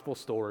gospel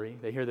story.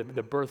 They hear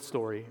the birth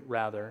story,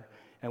 rather,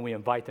 and we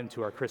invite them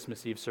to our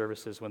Christmas Eve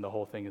services when the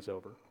whole thing is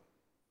over.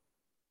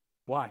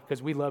 Why?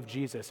 Because we love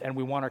Jesus, and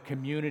we want our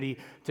community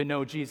to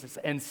know Jesus.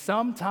 And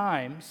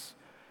sometimes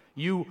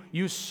you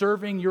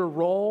serving your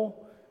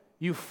role,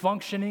 you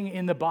functioning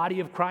in the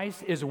body of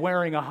Christ is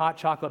wearing a hot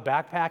chocolate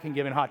backpack and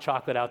giving hot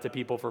chocolate out to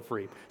people for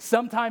free.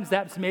 Sometimes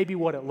that's maybe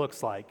what it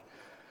looks like.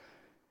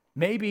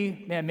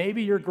 Maybe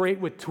you're great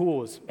with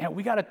tools. Man,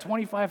 we got a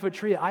 25-foot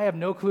tree. I have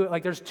no clue.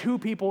 Like, there's 2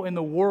 people in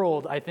the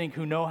world, I think,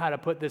 who know how to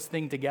put this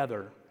thing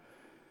together.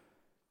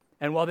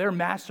 And while they're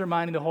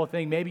masterminding the whole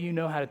thing, maybe you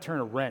know how to turn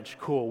a wrench.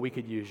 Cool, we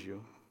could use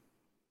you.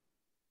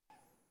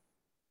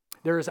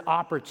 There is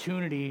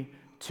opportunity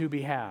to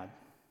be had.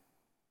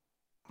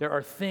 There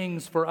are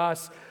things for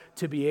us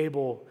to be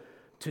able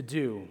to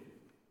do,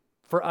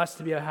 for us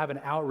to be able to have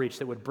an outreach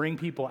that would bring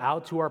people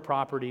out to our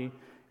property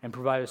and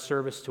provide a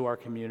service to our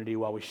community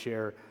while we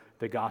share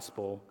the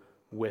gospel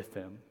with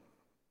them.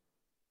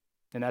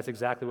 And that's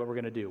exactly what we're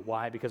going to do.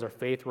 Why? Because our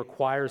faith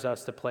requires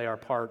us to play our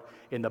part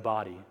in the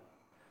body.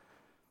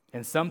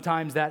 And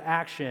sometimes that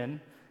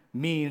action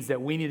means that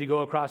we need to go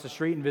across the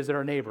street and visit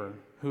our neighbor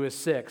who is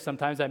sick.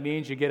 Sometimes that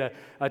means you get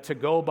a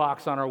to-go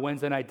box on our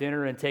Wednesday night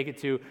dinner and take it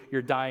to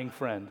your dying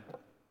friend.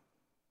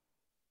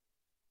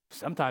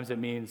 Sometimes it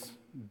means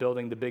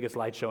building the biggest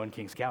light show in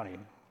Kings County.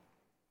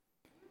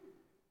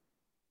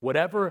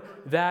 Whatever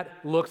that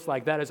looks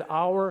like, that is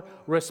our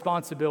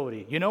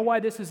responsibility. You know why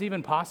this is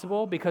even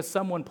possible? Because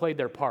someone played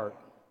their part.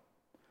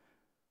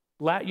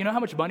 You know how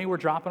much money we're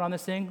dropping on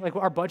this thing? Like,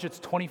 our budget's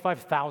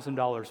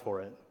 $25,000 for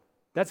it.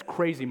 That's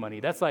crazy money.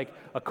 That's like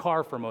a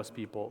car for most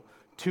people.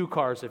 2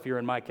 cars if you're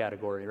in my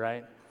category,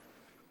 right?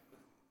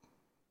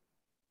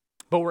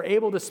 But we're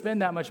able to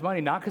spend that much money,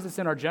 not because it's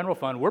in our general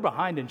fund. We're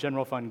behind in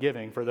general fund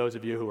giving, for those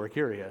of you who are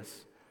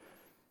curious.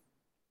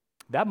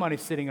 That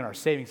money's sitting in our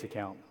savings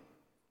account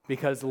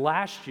because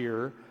last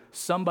year,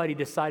 somebody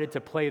decided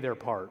to play their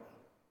part.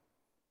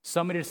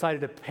 Somebody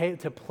decided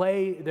to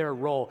play their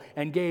role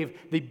and gave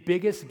the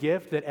biggest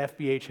gift that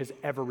FBH has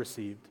ever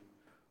received.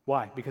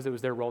 Why? Because it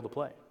was their role to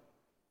play.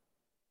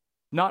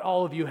 Not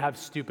all of you have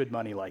stupid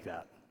money like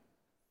that.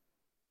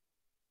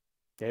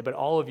 Okay, but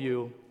all of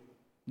you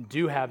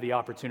do have the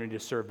opportunity to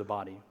serve the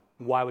body.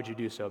 Why would you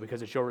do so?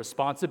 Because it's your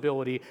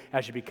responsibility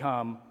as you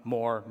become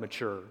more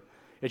mature.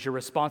 It's your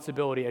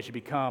responsibility as you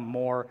become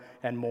more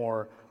and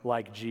more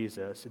like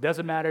Jesus. It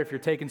doesn't matter if you're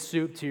taking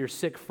soup to your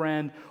sick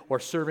friend or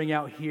serving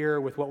out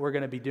here with what we're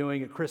going to be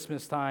doing at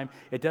Christmas time.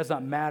 It does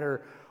not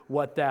matter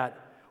what that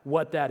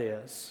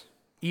is.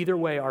 Either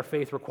way, our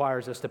faith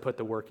requires us to put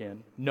the work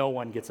in. No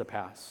one gets a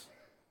pass.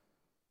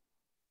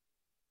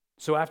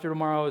 So after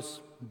tomorrow's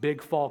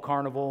big fall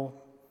carnival,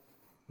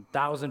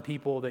 1,000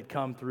 people that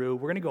come through,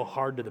 we're going to go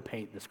hard to the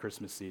paint this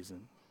Christmas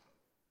season.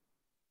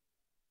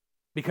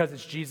 because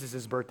it's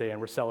Jesus' birthday and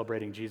we're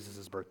celebrating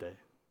Jesus' birthday.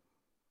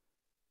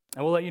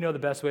 And we'll let you know the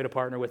best way to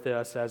partner with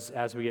us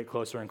as we get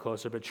closer and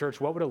closer. But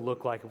church, what would it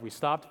look like if we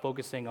stopped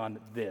focusing on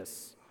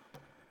this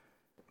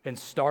and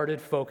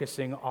started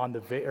focusing on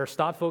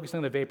stopped focusing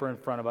on the vapor in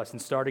front of us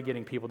and started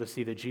getting people to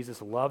see that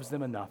Jesus loves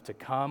them enough to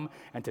come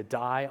and to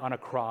die on a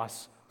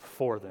cross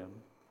for them?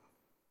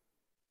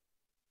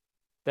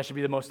 That should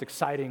be the most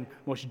exciting,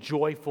 most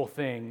joyful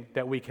thing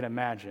that we can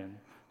imagine.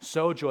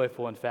 So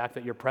joyful, in fact,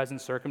 that your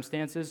present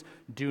circumstances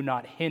do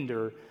not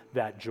hinder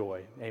that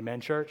joy. Amen,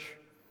 church?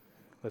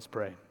 Let's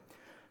pray.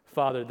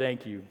 Father,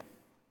 thank you.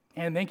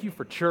 And thank you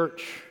for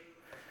church.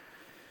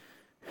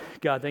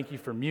 God, thank you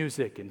for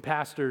music and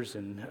pastors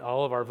and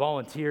all of our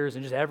volunteers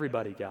and just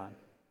everybody, God.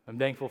 I'm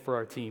thankful for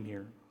our team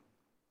here.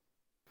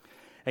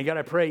 And God,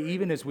 I pray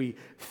even as we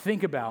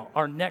think about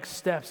our next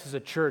steps as a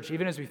church,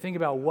 even as we think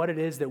about what it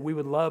is that we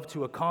would love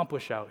to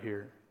accomplish out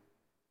here,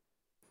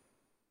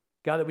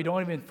 God, that we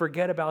don't even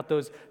forget about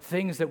those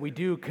things that we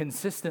do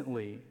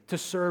consistently to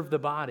serve the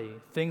body,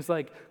 things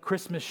like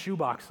Christmas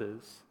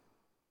shoeboxes,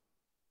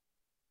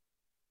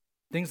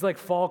 things like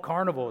fall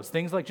carnivals,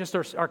 things like just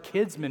our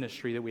kids'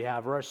 ministry that we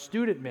have, or our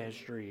student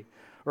ministry,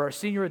 or our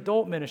senior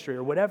adult ministry,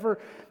 or whatever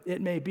it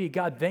may be.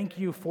 God, thank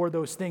you for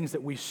those things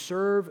that we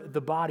serve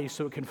the body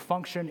so it can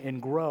function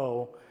and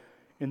grow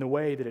in the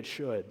way that it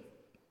should.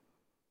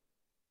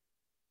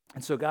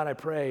 And so, God, I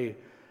pray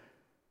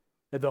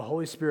that the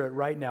Holy Spirit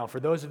right now, for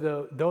those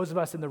of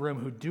us in the room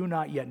who do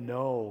not yet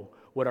know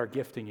what our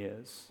gifting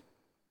is,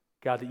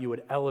 God, that you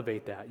would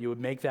elevate that. You would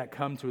make that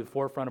come to the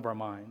forefront of our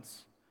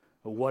minds.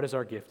 But what is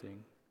our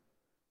gifting?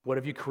 What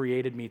have you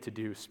created me to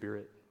do,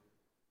 Spirit?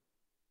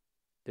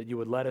 That you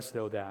would let us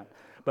know that.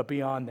 But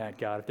beyond that,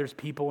 God, if there's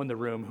people in the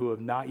room who have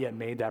not yet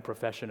made that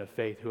profession of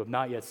faith, who have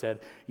not yet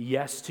said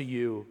yes to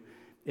you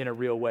in a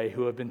real way,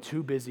 who have been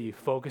too busy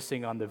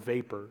focusing on the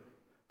vapor,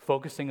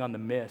 focusing on the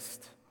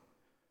mist,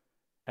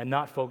 and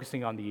not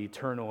focusing on the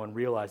eternal and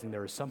realizing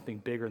there is something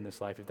bigger in this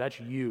life, if that's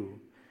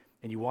you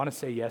and you want to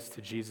say yes to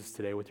Jesus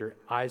today with your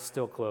eyes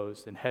still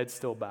closed and head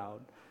still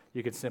bowed,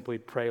 you can simply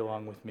pray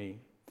along with me.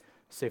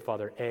 Say,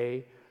 Father,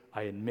 I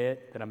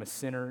admit that I'm a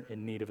sinner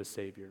in need of a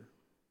Savior.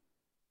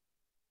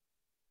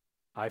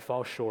 I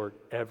fall short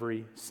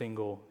every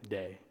single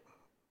day.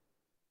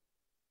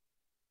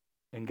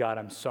 And God,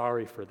 I'm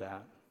sorry for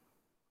that.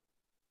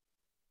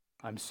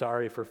 I'm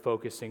sorry for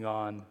focusing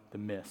on the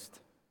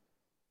mist.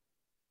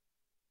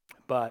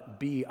 But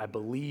B, I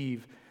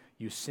believe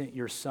you sent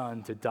your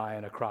Son to die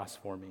on a cross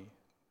for me,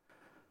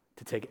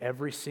 to take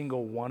every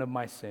single one of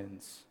my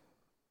sins,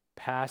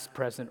 past,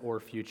 present, or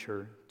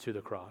future, to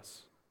the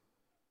cross,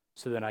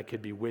 so that I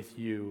could be with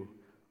you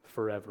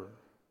forever.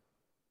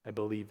 I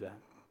believe that.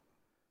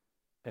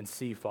 And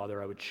see,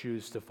 Father, I would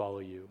choose to follow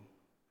you,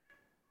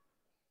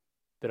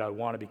 that I would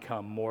want to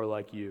become more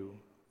like you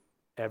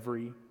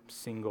every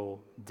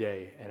single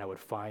day, and I would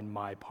find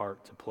my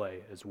part to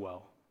play as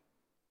well.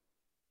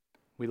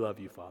 We love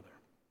you, Father.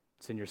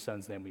 It's in your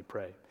Son's name we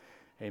pray.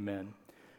 Amen.